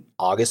Marines in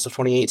August of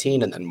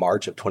 2018, and then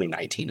March of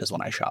 2019 is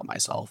when I shot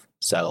myself.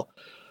 So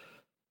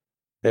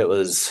it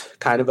was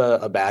kind of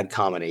a bad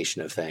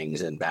combination of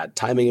things and bad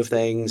timing of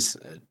things,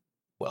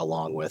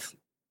 along with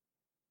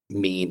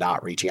me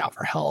not reaching out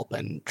for help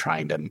and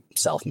trying to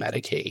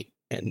self-medicate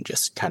and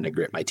just kind of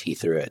grit my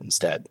teeth through it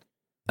instead.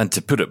 And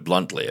to put it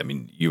bluntly, I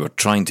mean, you were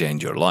trying to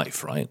end your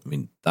life, right? I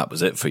mean, that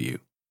was it for you.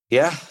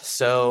 Yeah.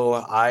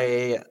 So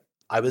I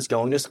was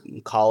going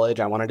to college.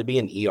 I wanted to be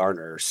an ER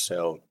nurse.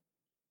 So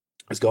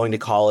I was going to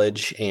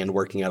college and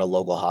working at a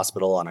local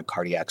hospital on a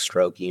cardiac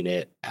stroke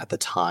unit at the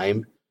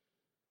time.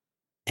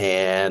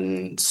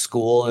 And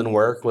school and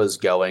work was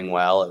going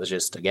well. It was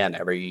just, again,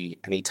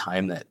 any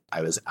time that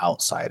I was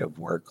outside of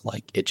work,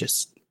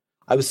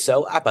 I was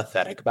so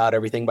apathetic about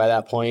everything by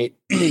that point.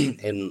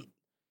 And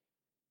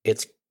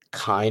it's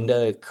kind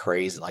of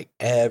crazy. Like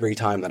every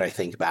time that I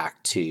think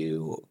back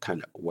to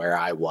kind of where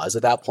I was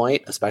at that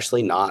point,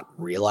 especially not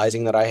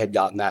realizing that I had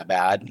gotten that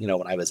bad,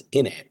 when I was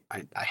in it,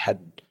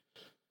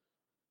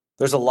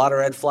 there's a lot of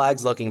red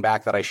flags looking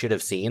back that I should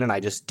have seen, and I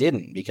just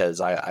didn't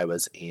because I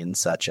was in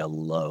such a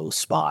low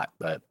spot.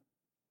 But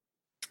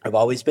I've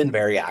always been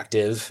very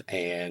active,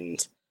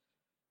 and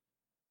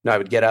I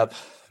would get up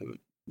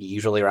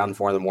usually around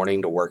 4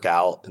 a.m. to work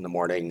out in the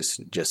mornings,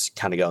 just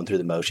kind of going through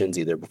the motions,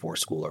 either before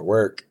school or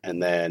work.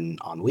 And then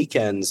on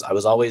weekends, I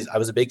was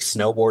a big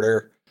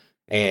snowboarder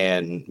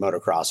and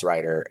motocross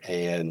rider.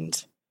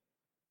 And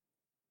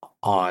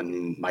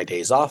on my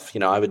days off,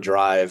 I would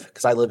drive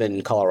because I live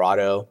in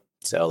Colorado.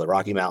 So the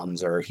Rocky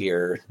Mountains are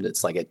here.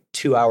 It's like a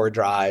 2-hour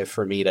drive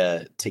for me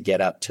to get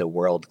up to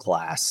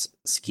world-class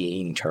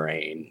skiing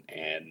terrain.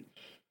 And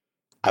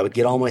I would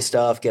get all my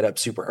stuff, get up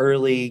super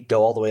early,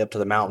 go all the way up to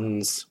the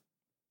mountains,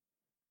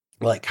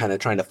 like kind of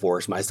trying to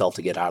force myself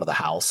to get out of the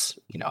house,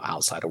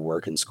 outside of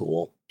work and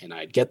school. And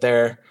I'd get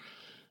there,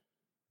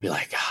 be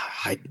like,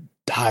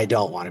 I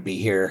don't want to be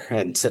here,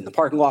 and sit in the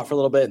parking lot for a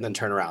little bit and then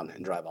turn around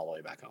and drive all the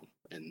way back home.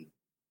 And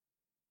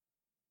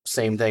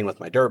same thing with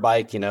my dirt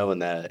bike, in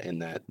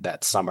that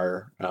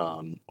summer,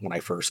 when I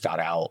first got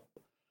out,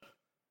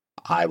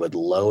 I would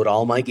load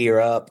all my gear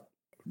up,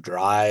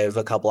 drive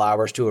a couple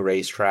hours to a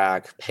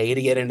racetrack, pay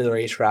to get into the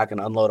racetrack and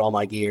unload all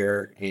my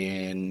gear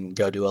and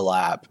go do a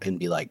lap and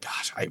be like,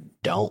 gosh, I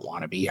don't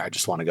want to be here. I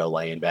just want to go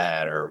lay in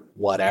bed or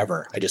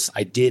whatever.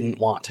 I didn't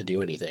want to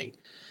do anything.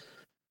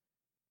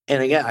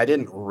 And again, I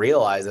didn't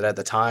realize it at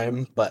the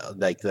time, but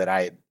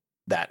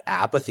that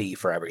apathy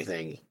for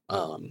everything,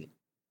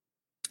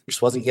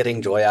 just wasn't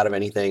getting joy out of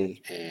anything,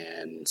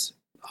 and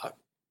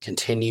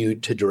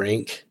continued to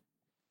drink.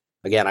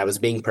 Again, I was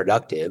being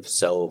productive,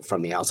 so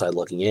from the outside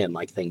looking in,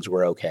 things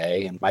were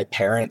okay. And my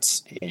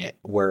parents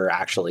were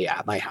actually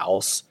at my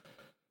house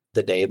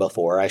the day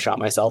before I shot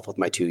myself with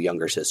my 2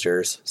 younger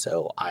sisters.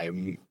 So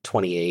I'm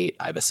 28.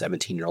 I have a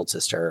 17-year-old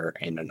sister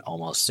and an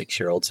almost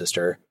 6-year-old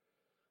sister.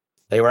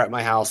 They were at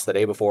my house the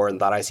day before and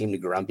thought I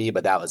seemed grumpy,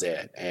 but that was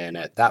it. And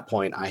at that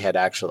point,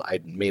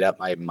 I'd made up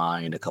my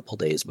mind a couple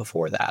days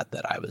before that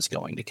I was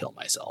going to kill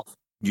myself.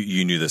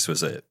 You knew this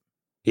was it?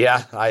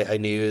 Yeah, I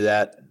knew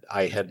that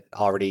I had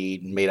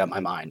already made up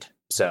my mind.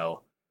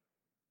 So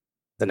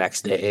the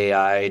next day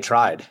I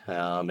tried.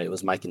 It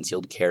was my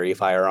concealed carry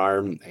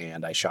firearm,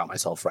 and I shot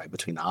myself right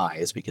between the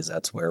eyes because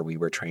that's where we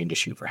were trained to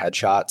shoot for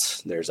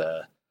headshots. There's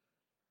a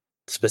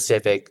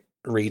specific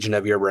region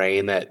of your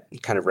brain that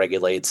kind of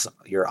regulates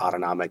your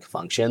autonomic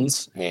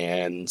functions.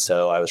 And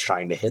so I was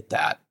trying to hit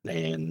that,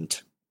 and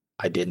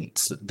I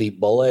didn't. The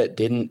bullet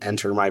didn't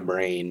enter my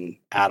brain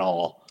at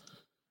all.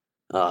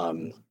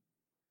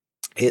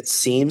 It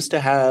seems to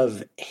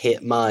have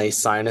hit my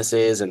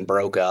sinuses and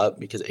broke up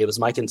because it was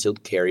my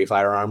concealed carry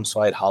firearm.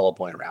 So I had hollow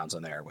point rounds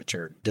in there, which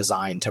are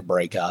designed to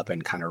break up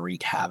and kind of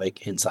wreak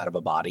havoc inside of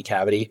a body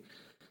cavity.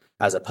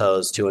 as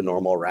opposed to a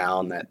normal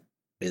round that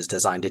is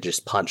designed to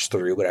just punch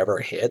through whatever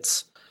it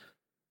hits.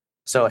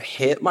 So it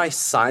hit my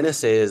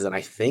sinuses, and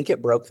I think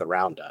it broke the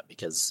round up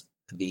because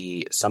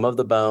some of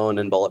the bone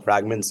and bullet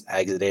fragments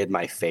exited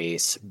my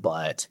face,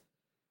 but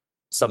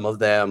some of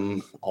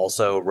them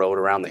also rode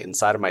around the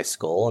inside of my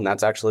skull, and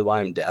that's actually why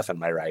I'm deaf in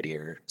my right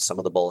ear. Some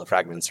of the bullet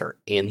fragments are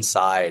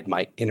inside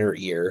my inner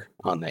ear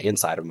on the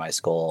inside of my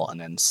skull, and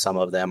then some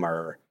of them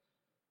are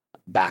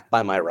back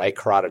by my right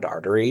carotid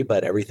artery,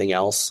 but everything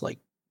else, like,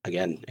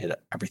 again,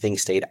 everything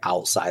stayed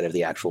outside of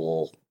the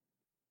actual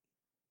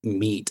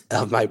meat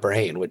of my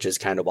brain, which is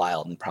kind of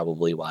wild and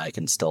probably why I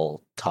can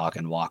still talk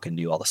and walk and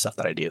do all the stuff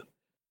that I do.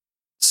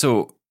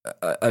 So,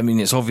 I mean,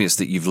 it's obvious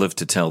that you've lived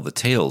to tell the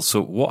tale.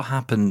 So what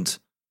happened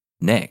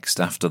next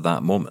after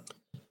that moment?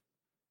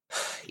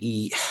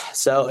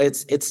 So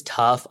it's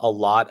tough. A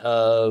lot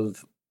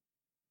of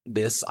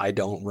this I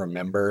don't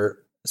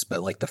remember,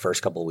 but like the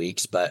first couple of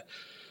weeks, but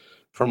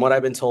from what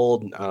I've been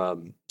told,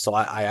 so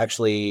I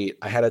actually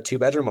had a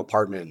 2-bedroom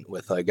apartment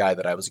with a guy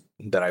that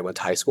I went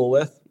to high school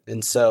with.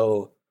 And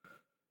so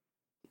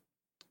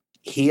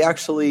he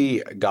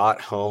actually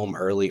got home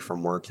early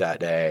from work that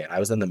day. I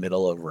was in the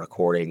middle of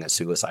recording a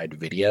suicide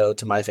video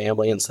to my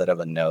family instead of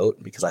a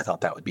note because I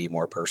thought that would be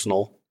more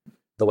personal.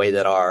 The way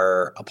that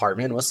our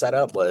apartment was set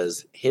up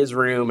was his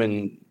room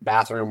and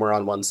bathroom were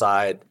on one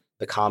side,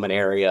 the common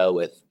area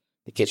with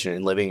the kitchen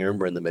and living room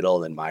were in the middle,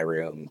 and then my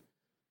room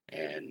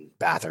and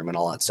bathroom and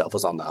all that stuff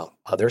was on the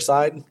other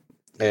side.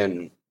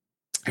 And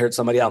I heard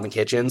somebody out in the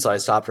kitchen, so I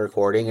stopped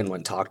recording and went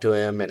and talked to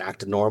him and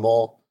acted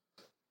normal.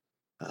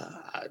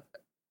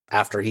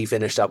 After he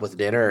finished up with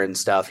dinner and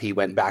stuff, he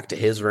went back to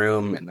his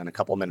room, and then a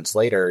couple minutes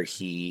later,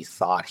 he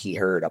thought he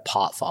heard a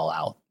pot fall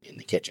out in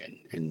the kitchen.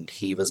 And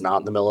he was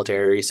not in the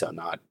military, so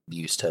not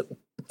used to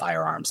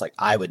firearms. Like,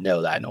 I would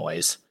know that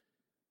noise.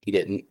 He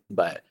didn't,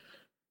 but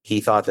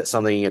he thought that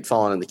something had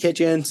fallen in the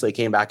kitchen, so he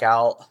came back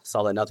out,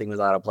 saw that nothing was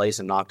out of place,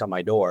 and knocked on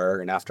my door.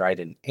 And after I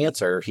didn't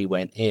answer, he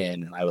went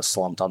in, and I was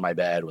slumped on my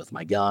bed with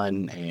my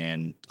gun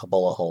and a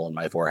bullet hole in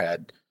my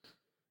forehead.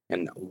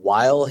 And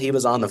while he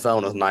was on the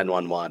phone with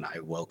 911, I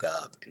woke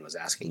up and was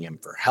asking him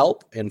for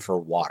help and for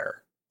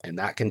water. And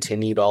that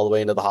continued all the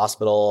way into the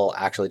hospital,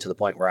 actually to the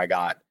point where I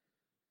got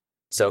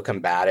so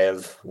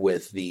combative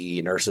with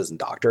the nurses and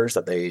doctors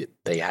that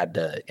they had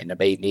to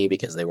intubate me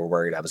because they were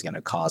worried I was going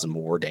to cause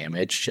more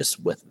damage just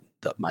with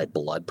my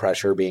blood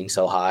pressure being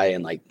so high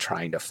and like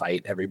trying to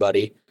fight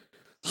everybody.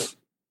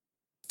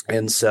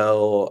 And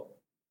so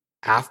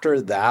after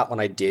that, when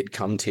I did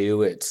come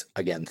to, it's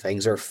again,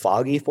 things are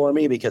foggy for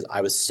me because I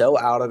was so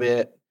out of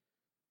it.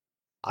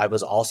 I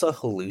was also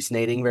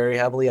hallucinating very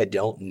heavily. I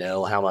don't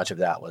know how much of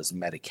that was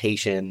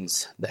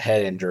medications, the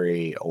head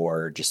injury,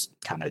 or just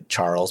kind of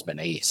Charles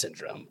Bonnet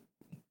syndrome.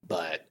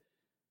 But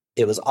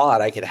it was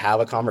odd. I could have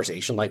a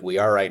conversation like we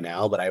are right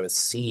now, but I was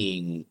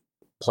seeing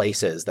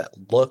places that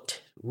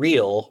looked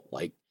real.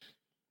 Like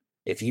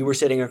if you were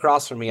sitting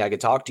across from me, I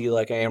could talk to you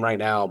like I am right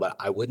now, but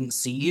I wouldn't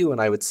see you,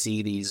 and I would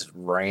see these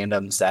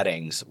random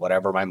settings,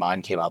 whatever my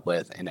mind came up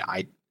with, and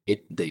I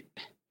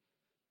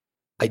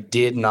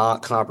did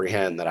not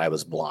comprehend that I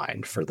was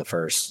blind for the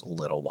first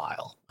little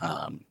while.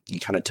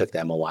 It kind of took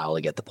them a while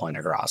to get the point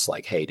across,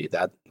 like, hey, dude,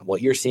 that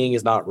what you're seeing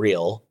is not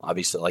real.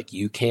 Obviously, like,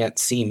 you can't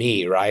see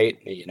me, right?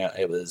 You know,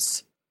 it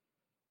was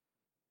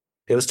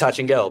touch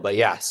and go. But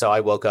yeah, so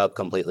I woke up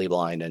completely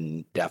blind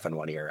and deaf in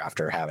one ear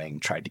after having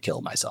tried to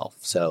kill myself.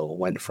 So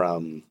went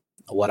from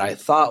what I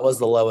thought was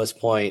the lowest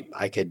point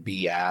I could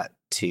be at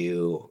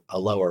to a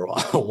lower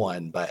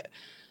one. But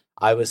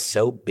I was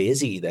so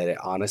busy that it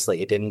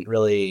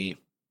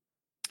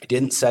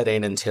didn't set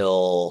in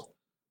until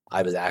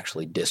I was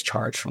actually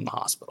discharged from the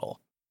hospital.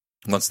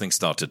 Once things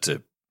started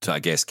to I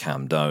guess,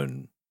 calm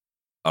down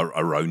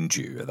around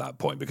you at that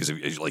point, because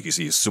like you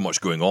see, there's so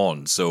much going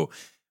on. So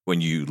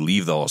when you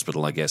leave the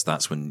hospital, I guess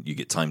that's when you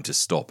get time to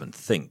stop and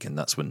think, and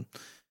that's when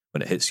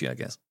it hits you, I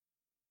guess.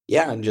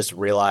 Yeah, and just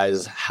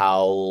realize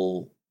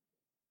how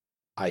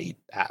I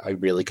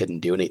really couldn't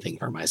do anything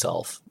for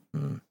myself.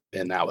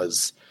 And that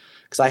was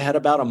because I had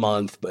about a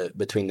month, but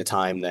between the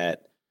time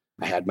that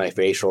I had my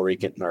facial or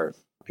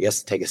I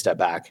guess take a step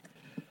back,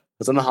 I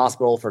was in the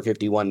hospital for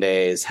 51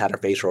 days, had a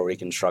facial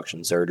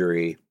reconstruction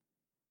surgery,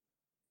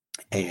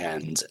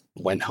 and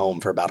went home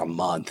for about a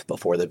month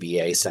before the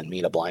VA sent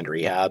me to blind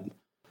rehab.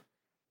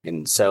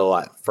 And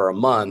so for a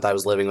month, I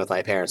was living with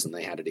my parents, and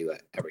they had to do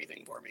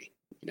everything for me.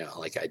 You know,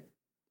 like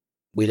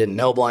we didn't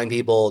know blind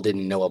people,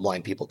 didn't know what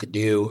blind people could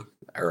do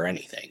or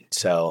anything.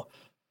 So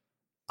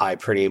I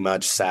pretty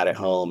much sat at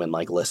home and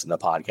like listened to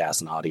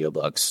podcasts and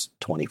audiobooks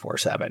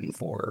 24/7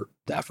 for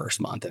that first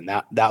month. And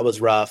that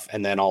was rough.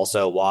 And then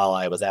also while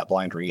I was at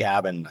blind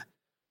rehab, and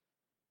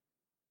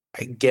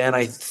again,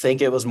 I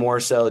think it was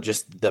more so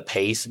just the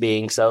pace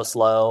being so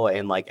slow.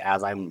 And like,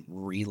 as I'm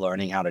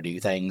relearning how to do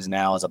things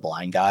now as a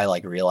blind guy,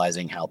 like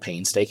realizing how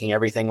painstaking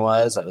everything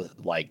was, I was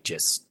like,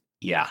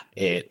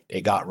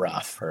 it got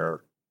rough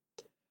for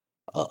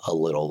a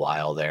little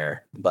while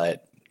there.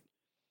 But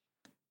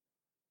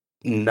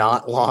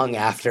not long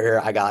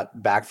after I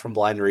got back from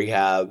blind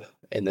rehab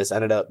and this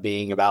ended up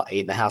being about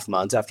 8.5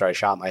 months after I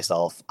shot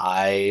myself,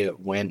 I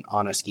went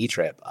on a ski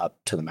trip up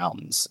to the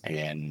mountains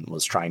and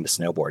was trying to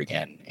snowboard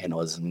again and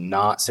was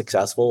not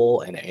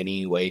successful in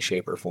any way,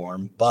 shape, or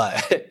form.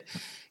 But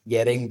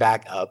getting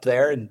back up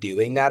there and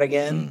doing that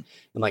again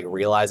and like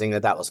realizing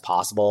that that was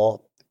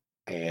possible.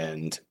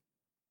 And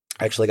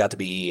I actually got to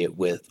be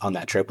on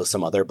that trip with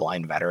some other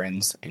blind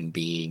veterans, and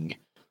being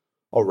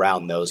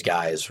around those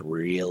guys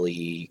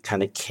really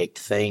kind of kicked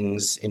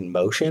things in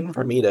motion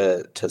for me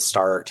to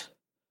start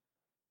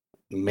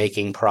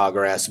making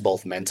progress,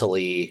 both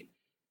mentally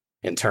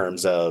in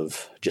terms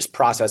of just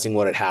processing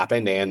what had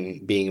happened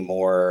and being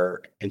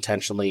more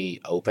intentionally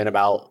open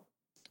about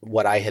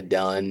what I had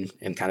done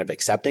and kind of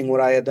accepting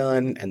what I had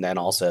done. And then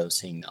also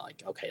seeing that,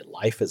 like, okay,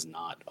 life is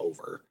not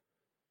over.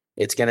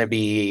 It's going to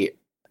be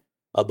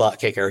a butt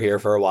kicker here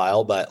for a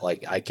while, but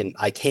like I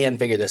can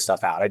figure this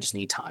stuff out. I just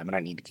need time, and I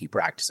need to keep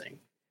practicing.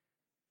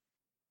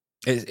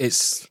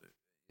 It's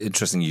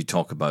interesting you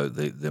talk about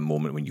the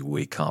moment when you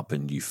wake up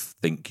and you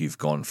think you've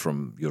gone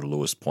from your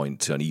lowest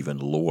point to an even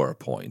lower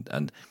point.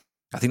 And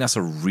I think that's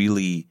a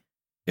really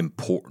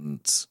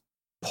important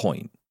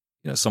point.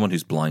 Someone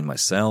who's blind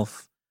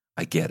myself,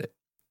 I get it.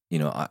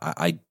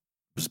 I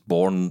was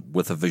born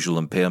with a visual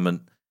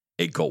impairment.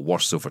 It got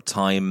worse over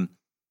time.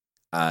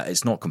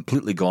 It's not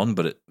completely gone,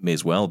 but it may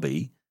as well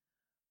be.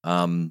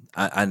 And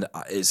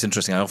it's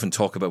interesting. I often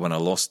talk about when I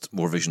lost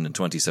more vision in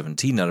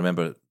 2017. I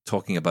remember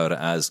talking about it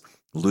as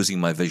losing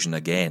my vision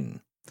again.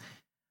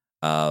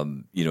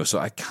 So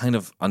I kind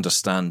of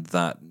understand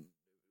that.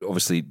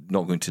 Obviously,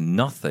 not going to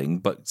nothing,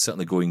 but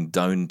certainly going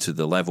down to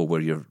the level where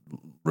your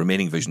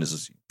remaining vision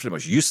is pretty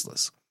much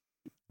useless.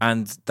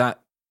 And that,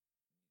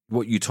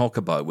 what you talk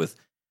about with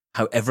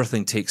how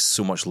everything takes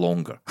so much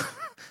longer.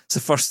 It's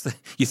the first thing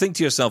you think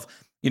to yourself.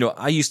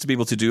 I used to be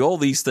able to do all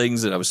these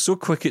things, and I was so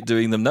quick at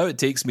doing them. Now it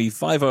takes me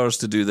 5 hours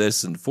to do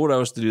this and 4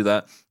 hours to do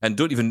that, and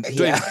don't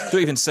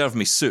even serve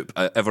me soup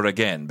ever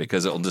again,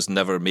 because it'll just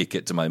never make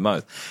it to my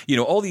mouth.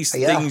 All these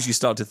things you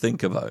start to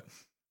think about,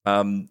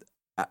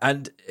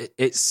 and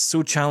it's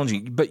so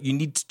challenging. But you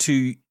need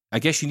to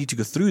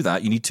go through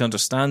that. You need to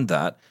understand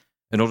that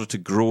in order to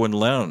grow and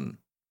learn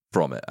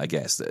from it. I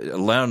guess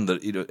learn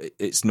that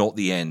it's not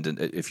the end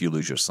if you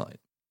lose your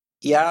sight.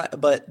 Yeah,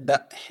 but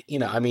that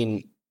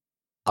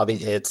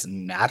obviously it's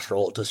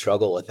natural to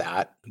struggle with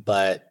that,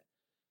 and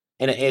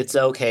it's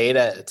okay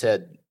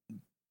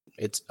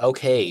it's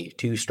okay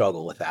to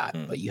struggle with that,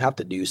 but you have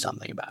to do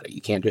something about it.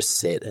 You can't just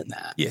sit in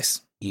that.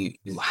 Yes. You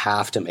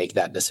have to make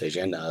that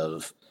decision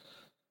of,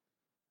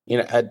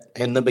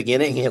 in the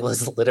beginning, it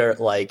was literally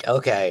like,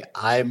 okay,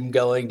 I'm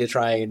going to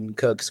try and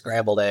cook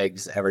scrambled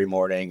eggs every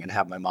morning and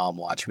have my mom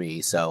watch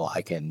me so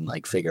I can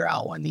like figure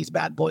out when these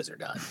bad boys are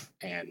done.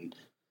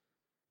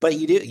 But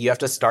you have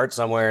to start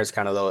somewhere. It's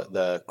kind of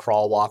the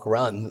crawl, walk,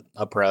 run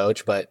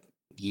approach. But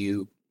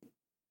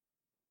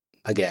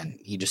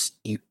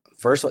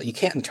first of all, you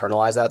can't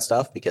internalize that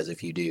stuff, because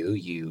if you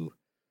do,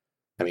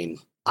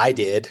 I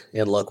did,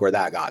 and look where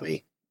that got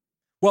me.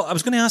 Well, I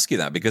was going to ask you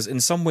that, because in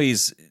some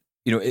ways,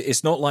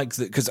 it's not like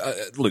that, because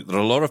look, there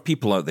are a lot of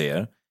people out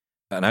there,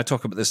 and I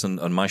talk about this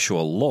on my show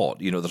a lot.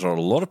 There are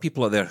a lot of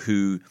people out there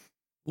who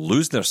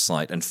lose their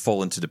sight and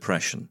fall into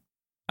depression,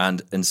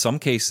 and in some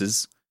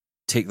cases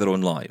take their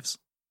own lives.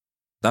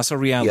 That's a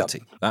reality.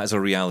 Yep. That is a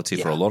reality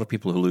for a lot of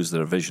people who lose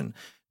their vision.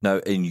 Now,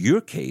 in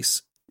your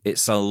case,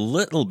 it's a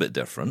little bit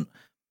different,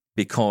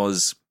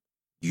 because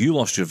you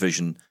lost your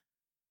vision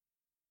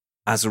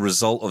as a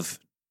result of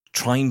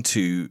trying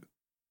to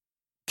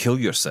kill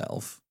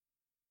yourself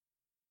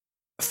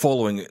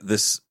following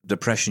this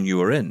depression you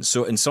were in.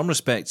 So in some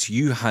respects,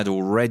 you had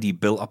already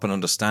built up an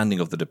understanding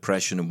of the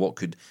depression and what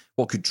could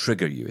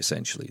trigger you,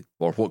 essentially,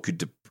 or what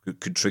could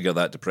trigger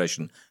that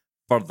depression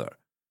further.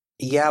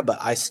 Yeah, but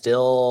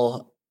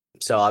so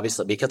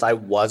obviously, because I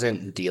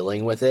wasn't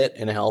dealing with it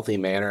in a healthy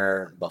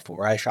manner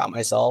before I shot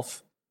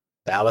myself,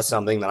 that was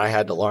something that I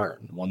had to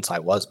learn once I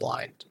was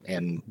blind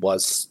and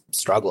was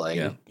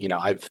struggling.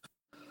 Yeah.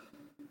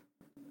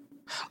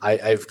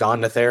 I've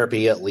gone to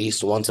therapy at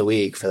least once a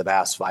week for the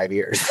past 5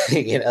 years,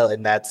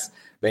 and that's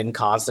been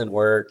constant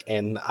work.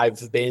 And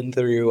I've been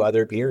through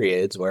other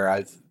periods where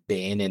I've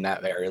been in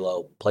that very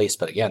low place.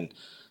 But again,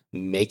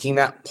 making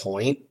that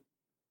point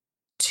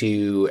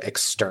to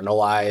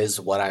externalize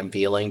what I'm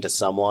feeling to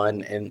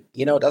someone, and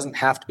it doesn't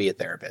have to be a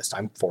therapist.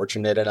 I'm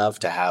fortunate enough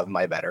to have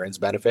my veterans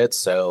benefits,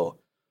 so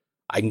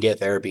I can get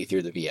therapy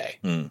through the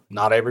VA.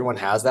 Not everyone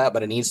has that,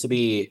 but it needs to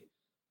be.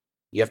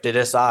 You have to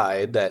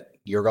decide that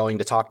you're going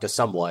to talk to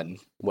someone,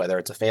 whether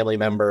it's a family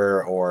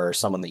member or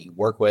someone that you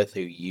work with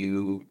who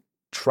you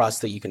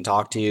trust that you can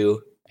talk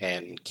to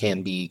and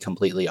can be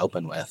completely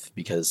open with,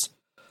 because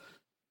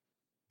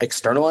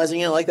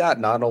externalizing it like that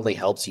not only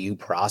helps you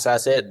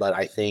process it, but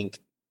I think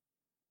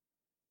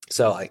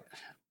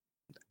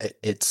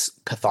it's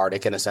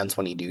cathartic in a sense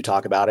when you do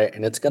talk about it,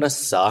 and it's going to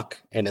suck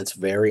and it's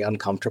very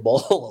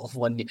uncomfortable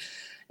when,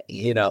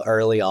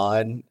 early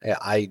on,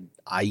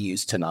 I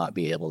used to not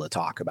be able to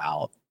talk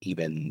about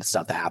even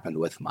stuff that happened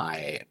with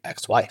my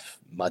ex-wife,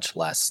 much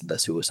less the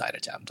suicide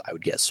attempt. I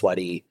would get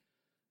sweaty.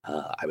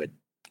 I would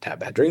have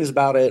bad dreams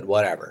about it,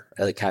 whatever.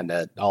 Kind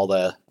of all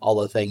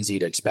the things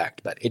you'd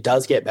expect. But it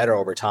does get better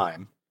over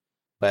time.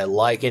 But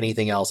like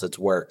anything else, it's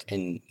work,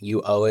 and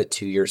you owe it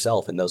to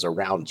yourself and those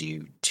around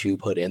you to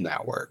put in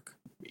that work.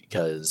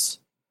 Because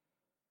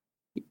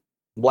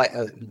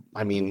we're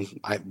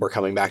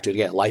coming back to it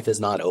again. Life is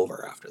not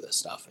over after this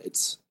stuff.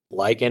 It's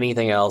like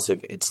anything else.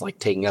 If it's like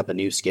taking up a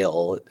new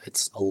skill,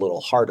 it's a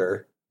little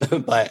harder,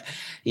 but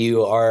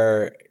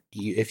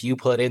if you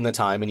put in the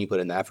time and you put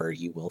in the effort,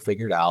 you will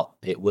figure it out.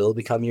 It will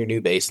become your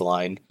new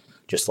baseline,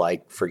 just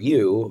like for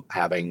you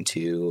having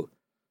to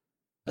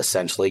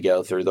essentially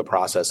go through the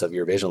process of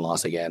your vision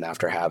loss again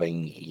after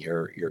having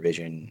your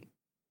vision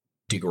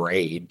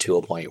degrade to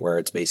a point where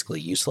it's basically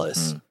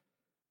useless.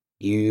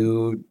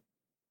 You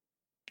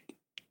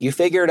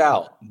figure it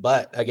out,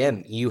 but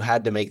again, you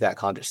had to make that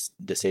conscious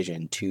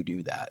decision to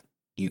do that.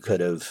 You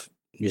could have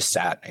just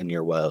sat in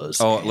your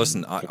woes. Oh,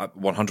 listen, I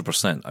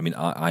 100%. I mean,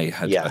 I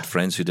had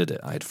friends who did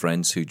it. I had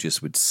friends who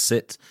just would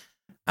sit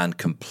and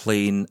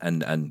complain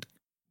and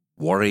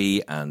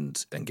worry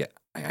and get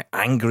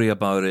angry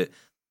about it.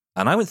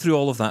 And I went through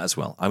all of that as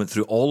well. I went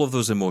through all of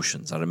those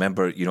emotions. I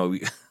remember,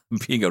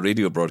 being a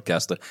radio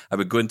broadcaster, I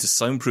would go into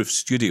soundproof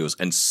studios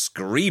and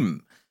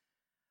scream.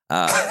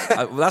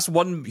 That's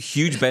one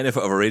huge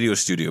benefit of a radio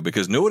studio,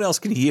 because no one else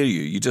can hear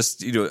you. You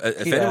just,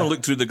 if anyone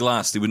looked through the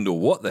glass, they wouldn't know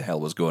what the hell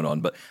was going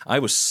on. But I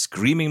was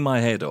screaming my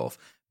head off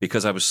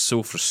because I was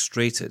so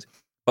frustrated.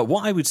 But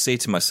what I would say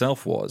to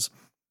myself was,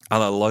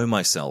 I'll allow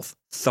myself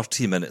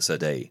 30 minutes a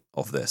day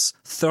of this,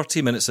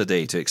 30 minutes a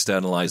day to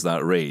externalize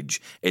that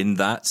rage in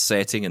that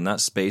setting, in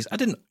that space. I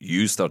didn't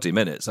use 30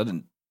 minutes. I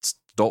didn't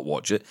stop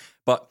watch it,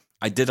 but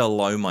I did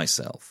allow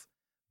myself,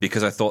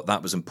 because I thought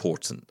that was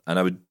important. And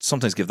I would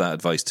sometimes give that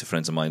advice to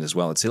friends of mine as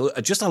well. I'd say,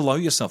 just allow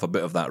yourself a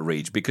bit of that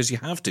rage, because you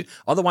have to.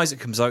 Otherwise, it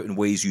comes out in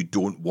ways you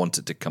don't want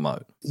it to come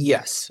out.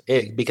 Yes,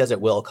 because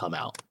it will come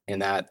out.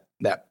 And that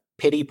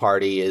pity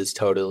party is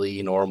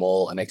totally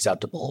normal and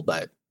acceptable.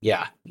 But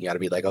yeah, you got to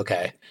be like,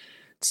 okay,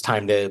 it's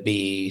time to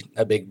be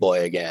a big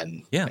boy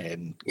again. Yeah.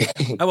 And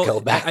go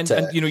back to...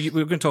 And we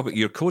were going to talk about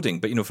your coding,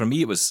 but, for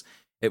me, it was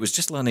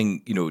just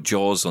learning,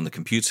 JAWS on the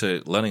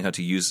computer, learning how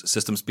to use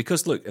systems.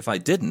 Because, look, if I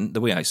didn't, the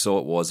way I saw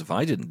it was, if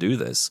I didn't do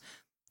this,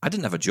 I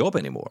didn't have a job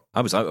anymore.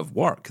 I was out of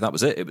work. That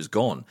was it. It was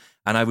gone.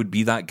 And I would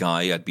be that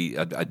guy. I'd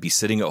be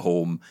sitting at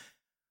home,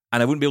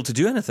 and I wouldn't be able to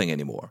do anything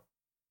anymore.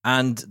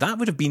 And that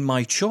would have been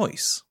my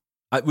choice.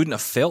 I wouldn't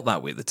have felt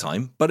that way at the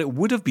time, but it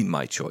would have been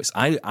my choice.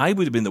 I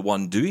would have been the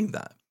one doing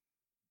that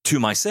to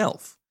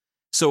myself.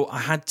 So I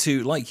had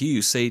to, like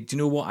you, say, do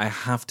you know what? I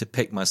have to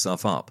pick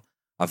myself up.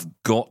 I've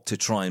got to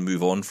try and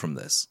move on from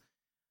this.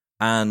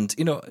 And,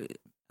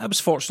 I was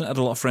fortunate. I had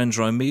a lot of friends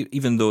around me,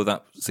 even though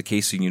that's the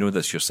case, and you know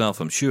this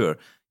yourself, I'm sure.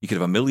 You could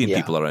have a million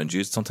people around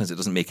you. Sometimes it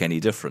doesn't make any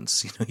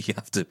difference. You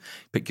have to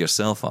pick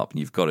yourself up, and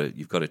you've got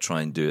to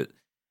try and do it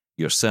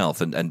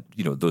yourself. And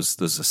those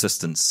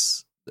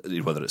assistants,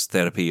 whether it's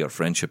therapy or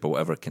friendship or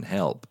whatever, can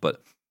help.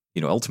 But,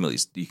 ultimately,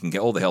 you can get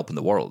all the help in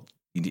the world.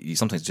 You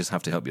sometimes just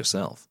have to help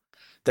yourself.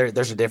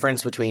 There's a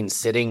difference between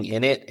sitting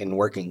in it and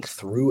working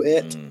through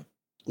it.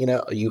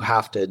 You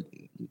have to,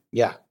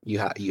 you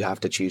have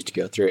to choose to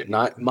go through it.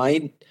 Not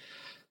my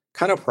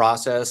kind of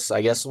process,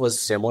 I guess,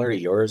 was similar to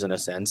yours in a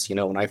sense.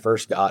 When I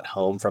first got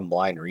home from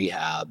blind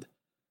rehab,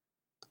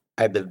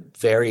 I had the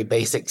very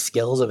basic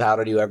skills of how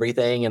to do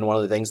everything. And one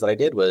of the things that I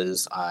did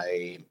was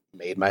I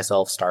made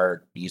myself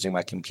start using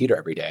my computer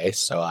every day.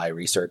 So I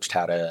researched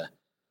how to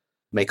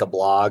make a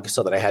blog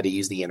so that I had to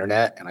use the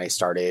internet, and I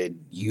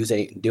started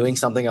doing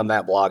something on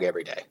that blog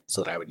every day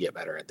so that I would get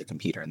better at the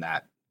computer. And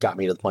that got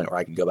me to the point where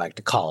I could go back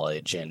to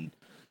college. And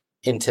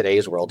in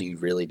today's world, you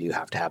really do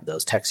have to have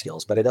those tech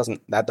skills, but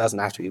that doesn't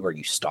have to be where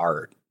you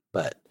start.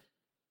 But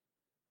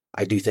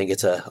I do think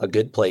it's a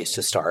good place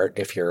to start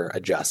if you're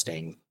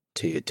adjusting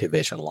to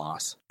vision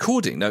loss.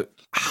 Coding. Now,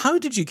 how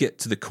did you get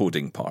to the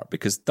coding part?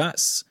 Because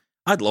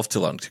I'd love to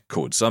learn to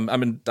code. So I'm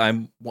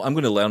going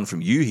to learn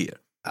from you here.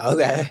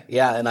 Okay.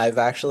 Yeah. And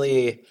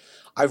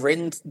I've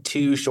written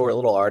 2 short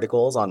little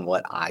articles on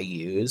what I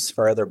use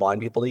for other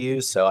blind people to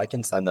use. So I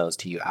can send those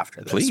to you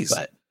after this. Please.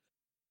 But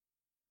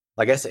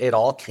I guess it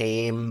all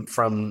came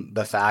from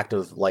the fact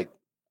of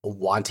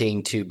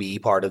wanting to be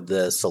part of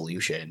the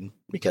solution,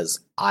 because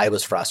I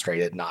was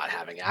frustrated not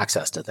having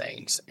access to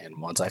things. And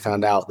once I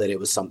found out that it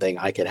was something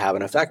I could have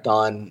an effect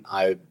on,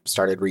 I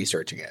started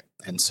researching it.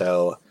 And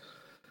so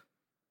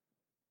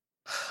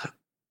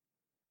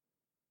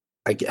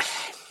I guess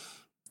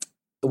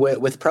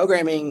with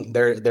programming,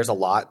 there's a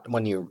lot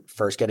when you're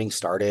first getting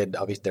started.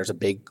 Obviously, there's a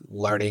big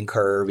learning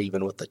curve,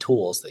 even with the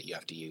tools that you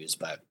have to use.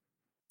 But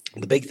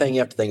the big thing you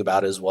have to think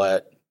about is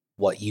what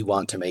you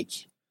want to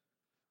make,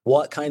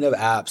 what kind of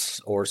apps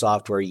or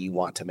software you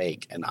want to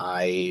make. And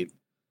I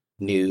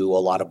knew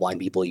a lot of blind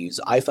people use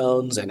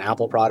iPhones and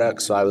Apple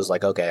products, so I was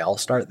like, okay, I'll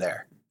start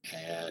there.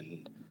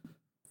 And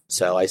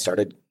so I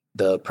started.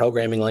 The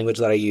programming language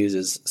that I use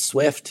is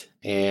Swift,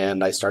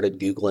 and I started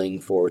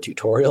Googling for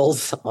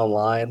tutorials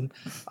online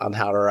on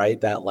how to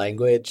write that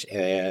language,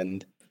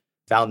 and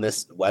found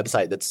this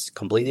website that's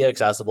completely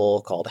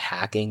accessible called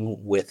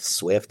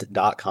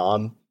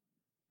hackingwithswift.com.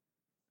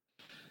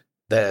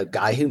 The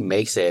guy who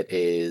makes it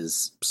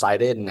is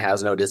sighted and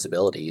has no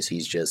disabilities.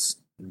 He's just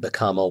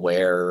become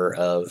aware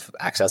of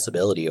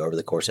accessibility over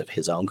the course of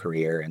his own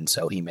career, and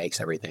so he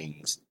makes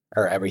everything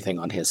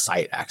on his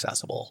site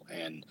accessible.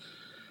 And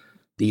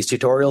these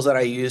tutorials that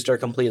I used are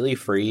completely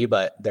free,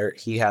 but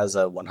he has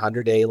a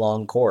 100-day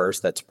long course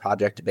that's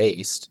project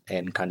based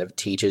and kind of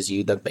teaches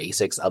you the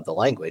basics of the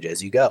language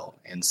as you go.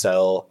 And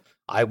so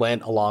I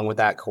went along with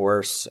that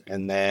course,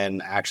 and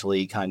then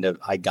actually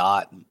I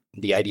got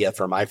the idea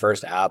for my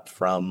first app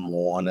from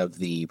one of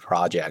the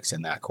projects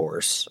in that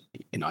course.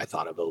 I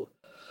thought of a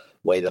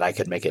way that I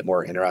could make it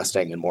more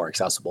interesting and more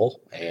accessible.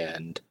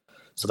 And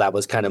so that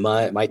was kind of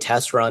my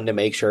test run to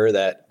make sure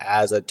that,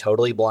 as a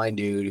totally blind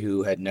dude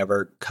who had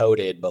never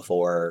coded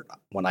before,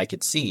 when I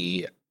could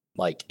see,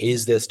 like,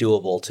 is this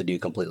doable to do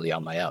completely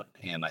on my own?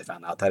 And I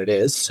found out that it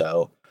is.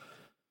 So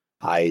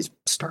I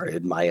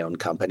started my own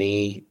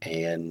company,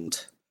 and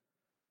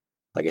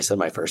like I said,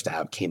 my first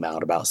app came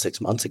out about 6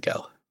 months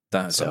ago.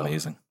 That's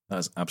amazing.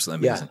 That's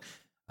absolutely amazing.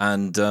 Yeah.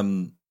 And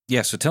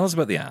so tell us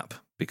about the app,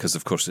 because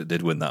of course it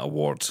did win that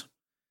award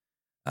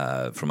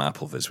from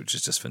AppleVis, which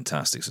is just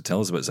fantastic. So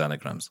tell us about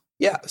Xanagrams.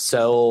 Yeah,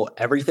 so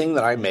everything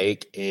that I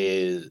make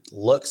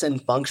looks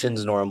and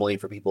functions normally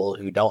for people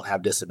who don't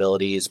have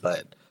disabilities,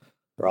 but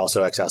they're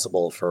also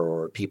accessible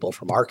for people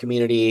from our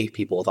community,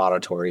 people with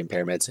auditory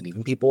impairments, and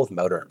even people with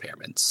motor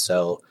impairments.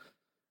 So,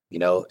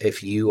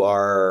 if you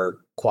are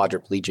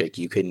quadriplegic,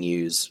 you can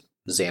use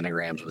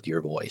Xanagrams with your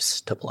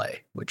voice to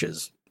play, which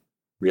is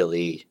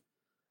really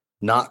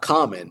not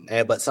common,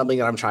 but something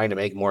that I'm trying to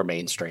make more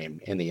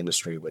mainstream in the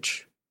industry,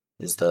 which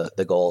is the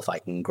goal. If I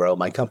can grow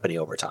my company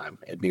over time,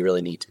 it'd be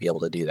really neat to be able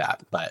to do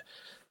that. But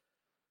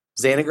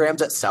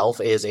Xanagrams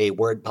itself is a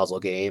word puzzle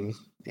game,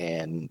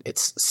 and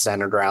it's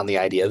centered around the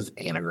idea of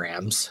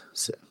anagrams,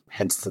 so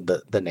hence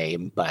the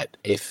name. But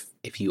if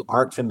you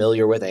aren't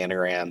familiar with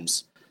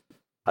anagrams,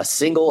 a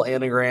single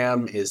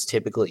anagram is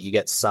typically, you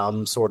get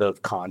some sort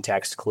of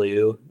context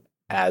clue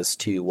as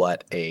to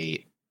what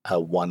a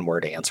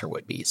one-word answer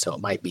would be. So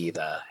it might be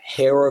the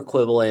hair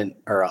equivalent,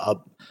 or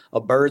a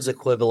bird's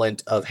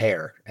equivalent of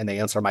hair, and the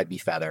answer might be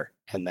feather.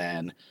 And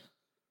then,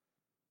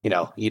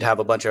 you'd have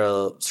a bunch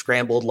of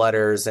scrambled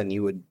letters, and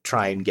you would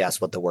try and guess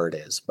what the word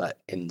is. But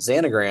in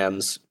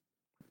Xanagrams,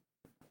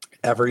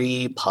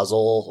 every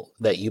puzzle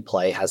that you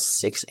play has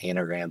 6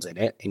 anagrams in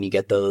it, and you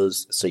get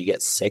those, so you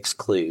get 6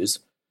 clues.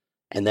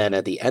 And then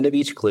at the end of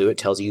each clue, it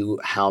tells you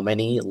how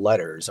many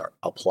letters are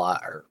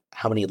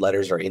how many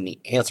letters are in the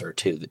answer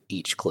to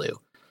each clue.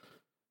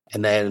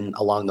 And then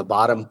along the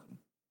bottom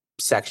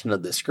section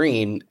of the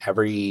screen,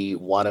 every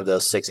one of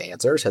those 6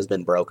 answers has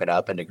been broken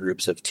up into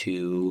groups of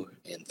 2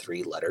 and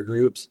 3 letter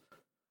groups,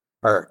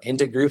 or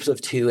into groups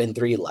of 2 and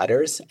 3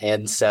 letters.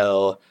 And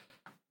so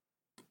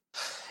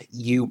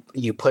you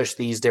push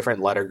these different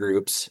letter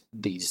groups,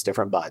 these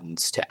different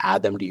buttons, to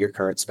add them to your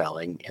current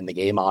spelling, and the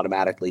game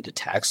automatically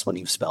detects when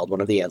you've spelled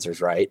one of the answers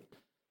right.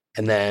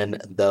 And then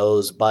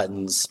those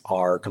buttons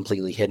are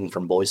completely hidden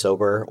from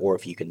voiceover, or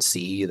if you can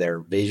see, they're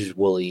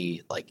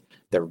visually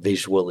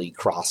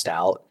crossed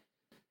out.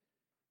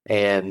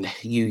 And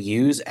you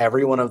use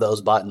every one of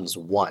those buttons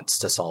once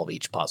to solve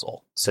each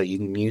puzzle. So you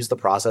can use the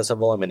process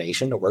of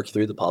elimination to work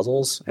through the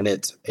puzzles, and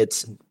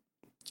it's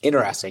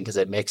interesting because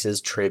it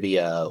mixes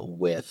trivia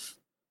with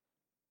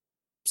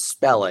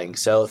spelling.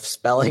 So if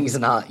spelling's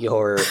not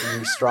your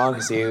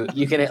strong suit,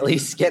 you can at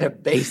least get a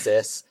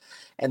basis.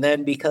 And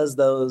then because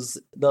those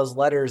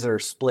letters are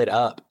split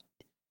up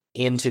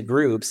into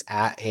groups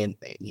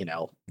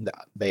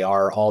they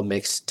are all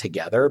mixed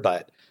together,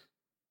 but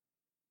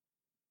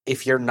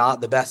if you're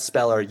not the best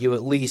speller, you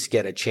at least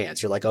get a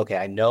chance. You're like, okay,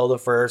 I know the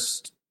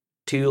first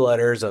 2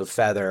 letters of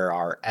feather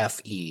are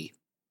F-E.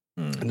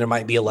 And there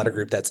might be a letter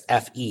group that's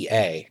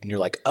F-E-A, and you're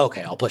like,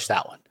 okay, I'll push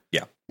that one.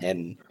 Yeah.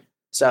 And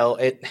so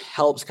it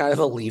helps kind of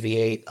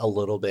alleviate a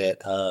little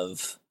bit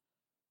of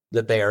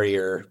the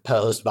barrier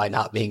posed by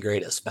not being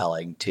great at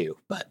spelling too.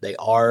 But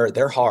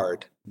they're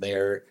hard.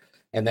 There's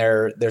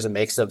a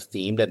mix of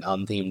themed and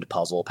unthemed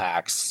puzzle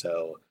packs.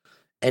 So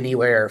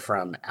anywhere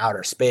from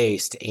outer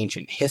space to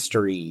ancient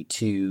history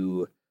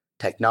to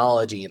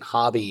technology and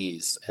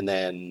hobbies. And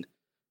then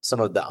some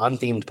of the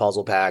unthemed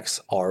puzzle packs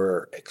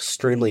are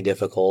extremely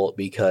difficult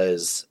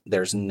because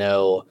there's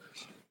none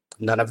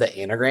of the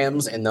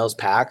anagrams in those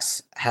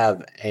packs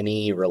have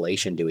any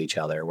relation to each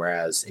other.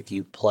 Whereas if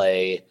you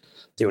play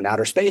through an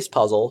outer space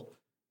puzzle,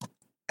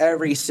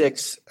 every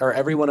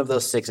one of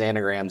those 6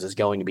 anagrams is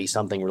going to be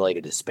something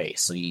related to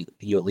space. So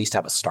you at least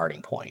have a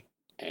starting point.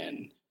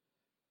 And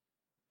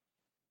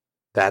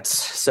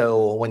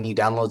so when you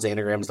download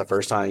Xanagrams the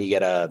first time, you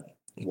get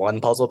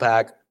one puzzle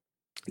pack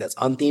that's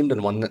unthemed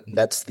and one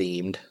that's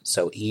themed.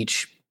 So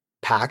each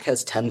pack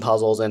has 10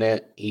 puzzles in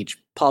it. Each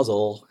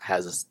puzzle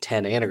has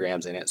 10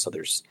 anagrams in it. So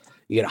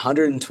you get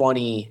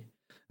 120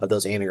 of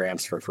those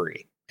anagrams for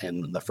free.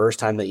 And the first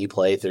time that you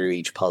play through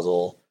each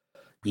puzzle,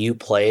 you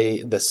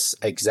play this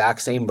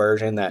exact same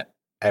version that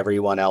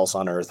everyone else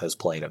on Earth has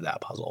played of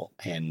that puzzle,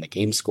 and the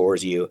game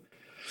scores you.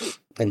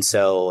 And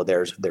so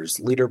there's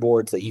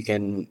leaderboards that you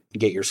can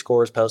get your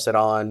scores posted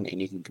on,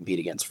 and you can compete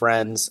against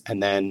friends.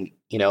 And then,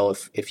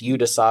 if you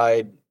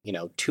decide,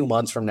 2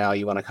 months from now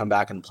you want to come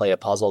back and play a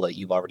puzzle that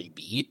you've already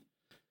beat,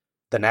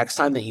 the next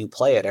time that you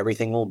play it,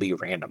 everything will be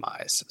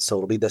randomized. So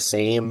it'll be the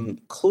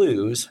same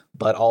clues,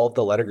 but all of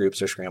the letter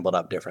groups are scrambled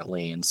up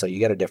differently. And so you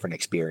get a different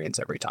experience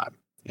every time.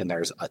 And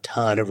there's a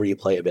ton of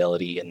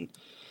replayability. And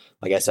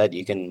like I said,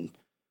 you can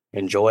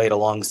enjoy it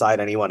alongside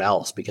anyone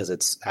else because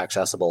it's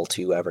accessible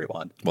to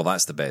everyone. Well,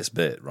 that's the best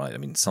bit, right? I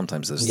mean,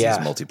 sometimes there's these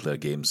multiplayer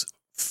games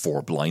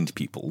for blind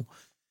people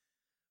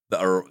that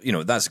are,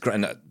 that's great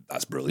and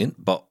that's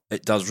brilliant, but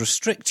it does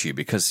restrict you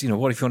because,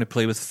 what if you want to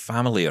play with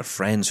family or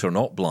friends who are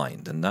not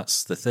blind? And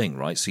that's the thing,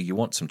 right? So you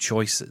want some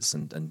choices,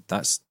 and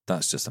that's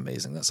just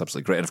amazing. That's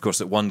absolutely great. And of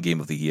course, it won Game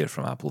of the Year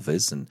from Apple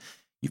Viz, and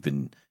you've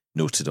been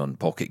noted on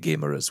Pocket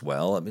Gamer as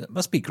well. I mean, it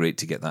must be great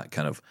to get that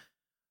kind of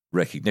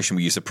recognition.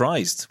 Were you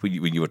surprised when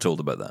you were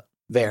told about that?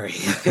 Very,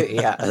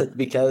 yeah,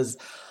 because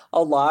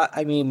a lot,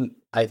 I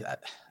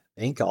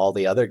think all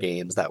the other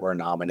games that were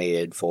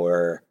nominated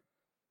for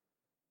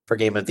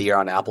Game of the Year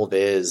on Apple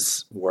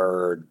Viz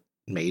were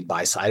made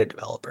by sighted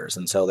developers.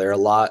 And so they're a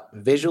lot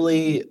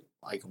visually,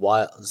 like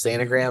what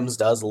Xanagrams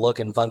does look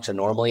and function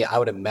normally. I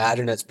would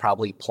imagine it's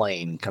probably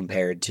plain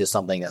compared to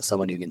something that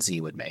someone who can see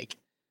would make.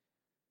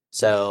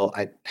 So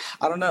I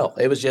don't know.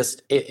 It was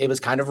just, it was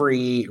kind of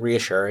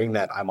reassuring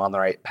that I'm on the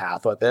right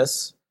path with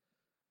this,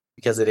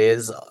 because it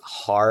is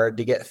hard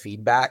to get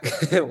feedback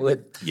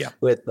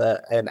with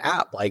an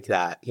app like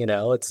that.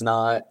 It's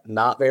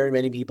not very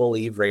many people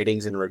leave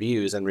ratings and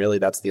reviews, and really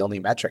that's the only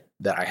metric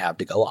that I have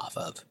to go off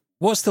of.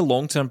 What's the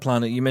long-term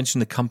plan? You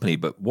mentioned the company,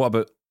 but what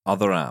about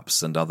other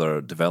apps and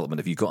other development?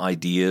 Have you got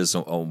ideas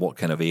on what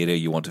kind of area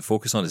you want to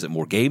focus on? Is it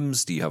more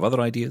games? Do you have other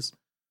ideas?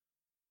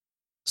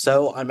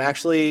 So I'm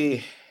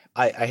actually,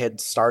 I had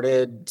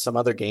started some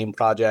other game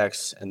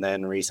projects, and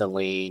then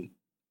recently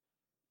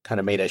kind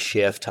of made a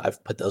shift.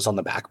 I've put those on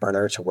the back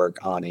burner to work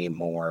on a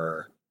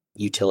more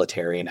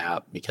utilitarian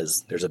app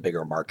because there's a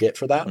bigger market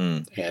for that.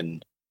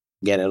 And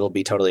again, it'll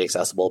be totally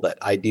accessible, but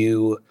I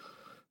do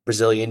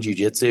Brazilian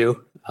Jiu-Jitsu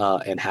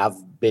and have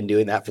been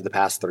doing that for the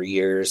past 3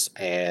 years.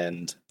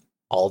 And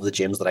all of the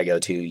gyms that I go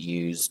to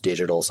use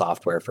digital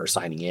software for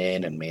signing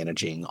in and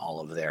managing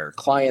all of their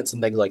clients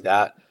and things like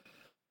that.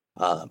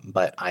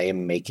 But I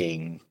am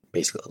making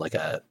basically like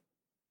a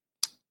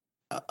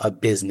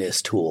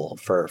business tool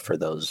for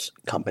those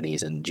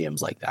companies and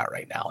gyms like that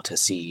right now to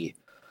see,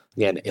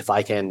 again, if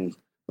I can,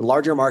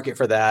 larger market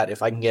for that,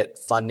 if I can get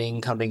funding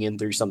coming in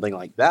through something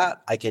like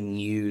that, I can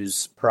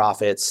use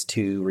profits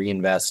to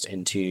reinvest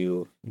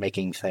into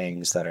making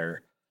things that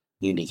are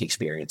unique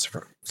experience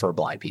for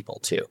blind people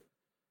too.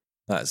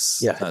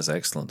 That's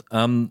excellent.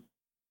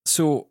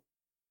 So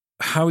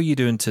how are you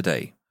doing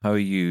today? How are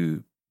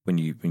you when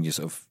you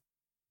sort of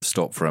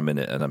stop for a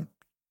minute? And I'm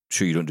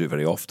sure you don't do it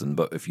very often,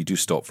 but if you do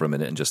stop for a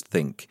minute and just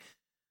think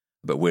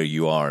about where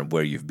you are and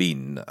where you've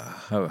been,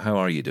 how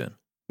are you doing?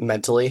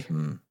 Mentally?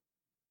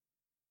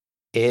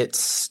 It's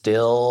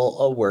still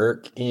a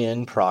work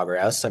in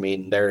progress. I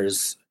mean,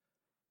 the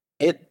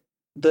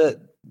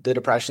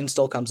depression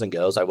still comes and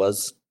goes. I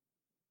was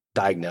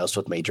diagnosed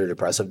with major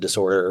depressive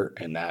disorder,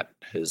 and that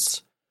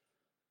has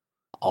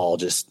all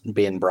just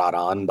been brought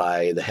on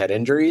by the head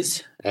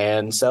injuries.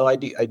 And so I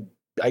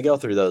go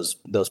through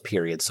those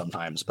periods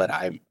sometimes, but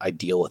I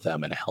deal with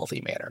them in a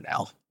healthy manner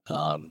now.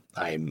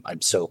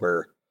 I'm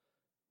sober.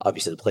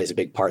 Obviously, it plays a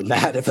big part in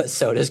that. But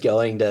so does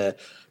going to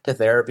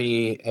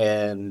therapy.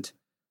 And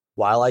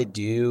while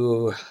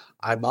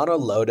I'm on a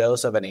low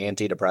dose of an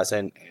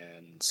antidepressant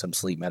and some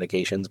sleep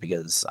medications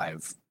because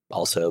I've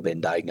also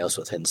been diagnosed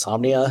with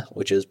insomnia,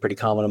 which is pretty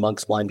common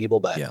amongst blind people.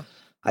 But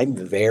I'm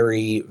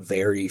very,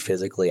 very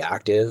physically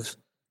active,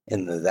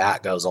 and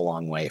that goes a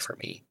long way for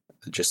me.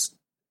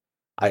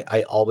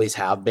 I always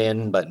have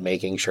been, but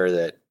making sure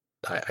that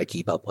I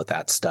keep up with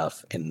that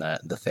stuff in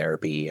the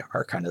therapy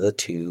are kind of the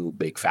two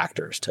big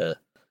factors to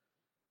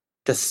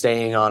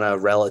staying on a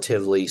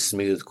relatively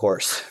smooth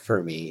course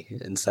for me.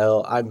 And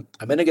so I'm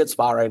in a good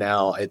spot right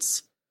now.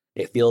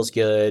 It feels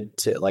good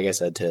to, like I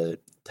said, to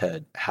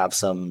have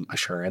some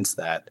assurance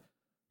that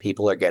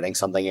people are getting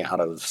something out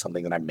of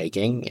something that I'm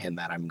making and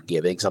that I'm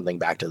giving something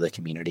back to the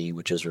community,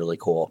 which is really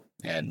cool.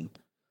 And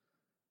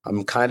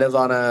I'm kind of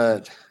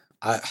on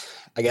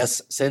I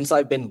guess since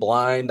I've been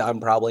blind, I'm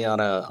probably on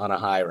a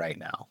high right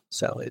now.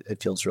 So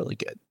it feels really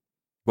good.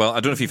 Well, I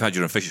don't know if you've had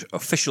your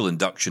official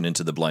induction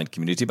into the blind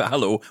community, but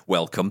hello,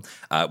 welcome.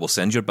 We'll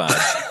send your badge.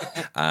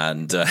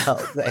 And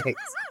oh,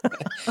 thanks.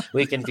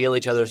 We can feel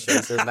each other's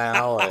faces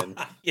now. And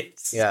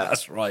yes,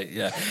 that's right.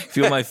 Yeah,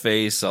 feel my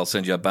face. I'll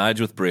send you a badge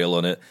with Braille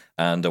on it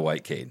and a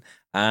white cane.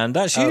 And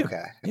that's you.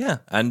 Okay. Yeah.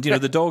 And,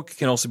 the dog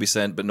can also be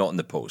sent, but not in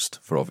the post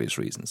for obvious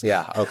reasons.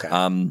 Yeah,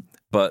 okay.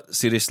 But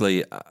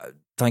seriously,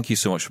 thank you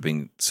so much for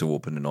being so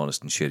open and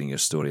honest and sharing your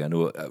story. I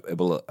know it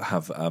will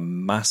have a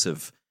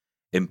massive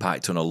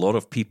impact on a lot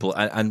of people.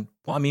 And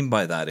what I mean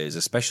by that is,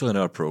 especially in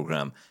our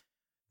program,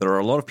 there are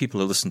a lot of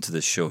people who listen to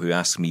this show who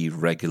ask me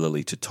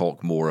regularly to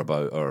talk more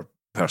about our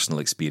personal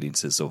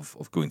experiences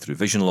of going through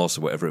vision loss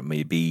or whatever it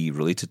may be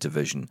related to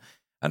vision,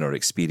 and our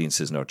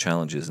experiences and our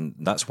challenges. And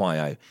that's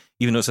why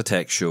even though it's a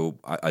tech show,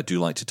 I do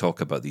like to talk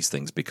about these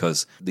things,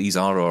 because these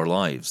are our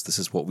lives. This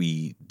is what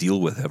we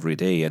deal with every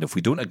day. And if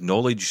we don't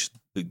acknowledge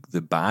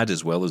the bad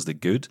as well as the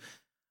good,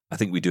 I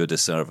think we do a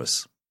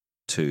disservice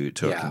to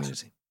our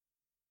community.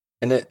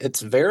 And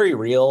it's very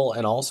real.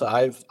 And also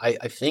I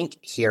think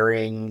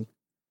hearing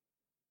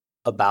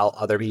about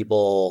other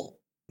people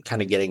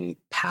kind of getting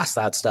past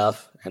that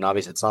stuff, and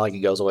obviously it's not like it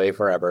goes away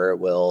forever. It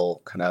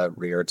will kind of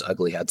rear its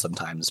ugly head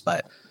sometimes,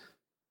 but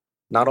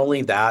not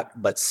only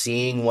that, but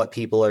seeing what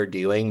people are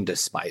doing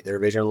despite their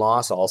vision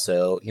loss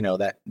also,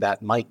 that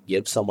might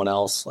give someone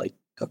else like,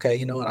 okay,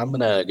 you know what, I'm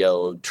going to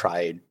go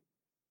try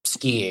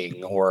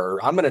skiing, or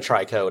I'm going to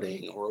try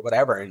coding, or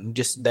whatever. And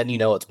just then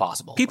it's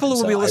possible. People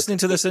who will be listening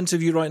to this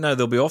interview right now,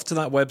 they'll be off to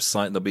that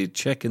website and they'll be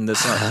checking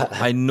this out.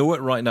 I know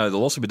it right now.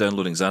 They'll also be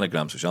downloading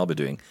Xanagrams, which I'll be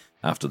doing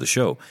after the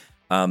show.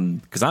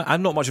 Because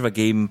I'm not much of a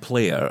game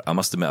player, I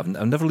must admit.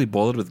 I've never really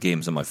bothered with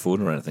games on my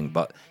phone or anything,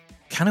 but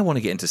kind of want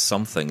to get into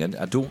something, and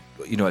I don't,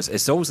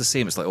 it's always the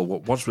same. It's like,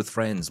 Words with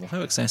Friends. Well,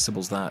 how accessible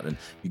is that? And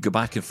you go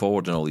back and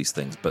forward and all these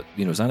things. But,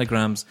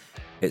 Xanagrams,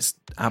 it's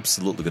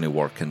absolutely going to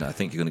work, and I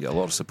think you're going to get a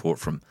lot of support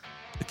from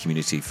the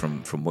community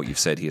from what you've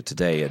said here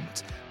today.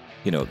 And,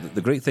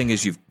 the great thing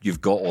is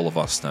you've got all of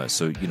us now.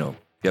 So, if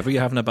ever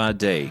you're having a bad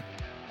day,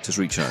 just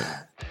reach out.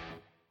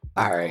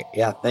 All right.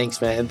 Yeah,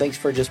 thanks, man. And thanks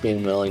for just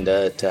being willing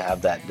to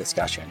have that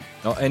discussion.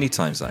 Oh,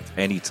 anytime, Zach.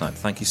 Anytime.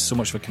 Thank you so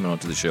much for coming on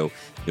to the show.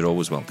 You're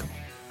always welcome.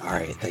 All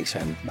right. Thanks,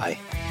 man. Bye.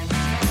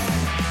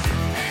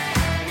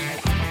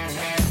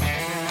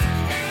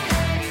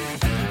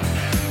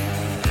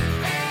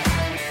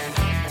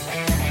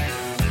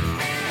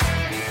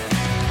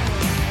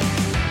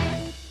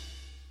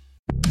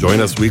 Join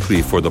us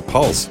weekly for The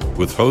Pulse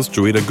with host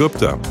Joeita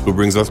Gupta, who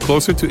brings us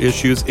closer to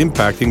issues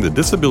impacting the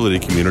disability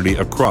community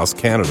across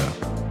Canada.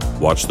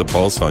 Watch The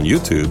Pulse on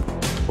YouTube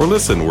or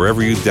listen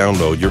wherever you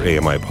download your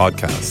AMI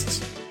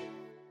podcasts.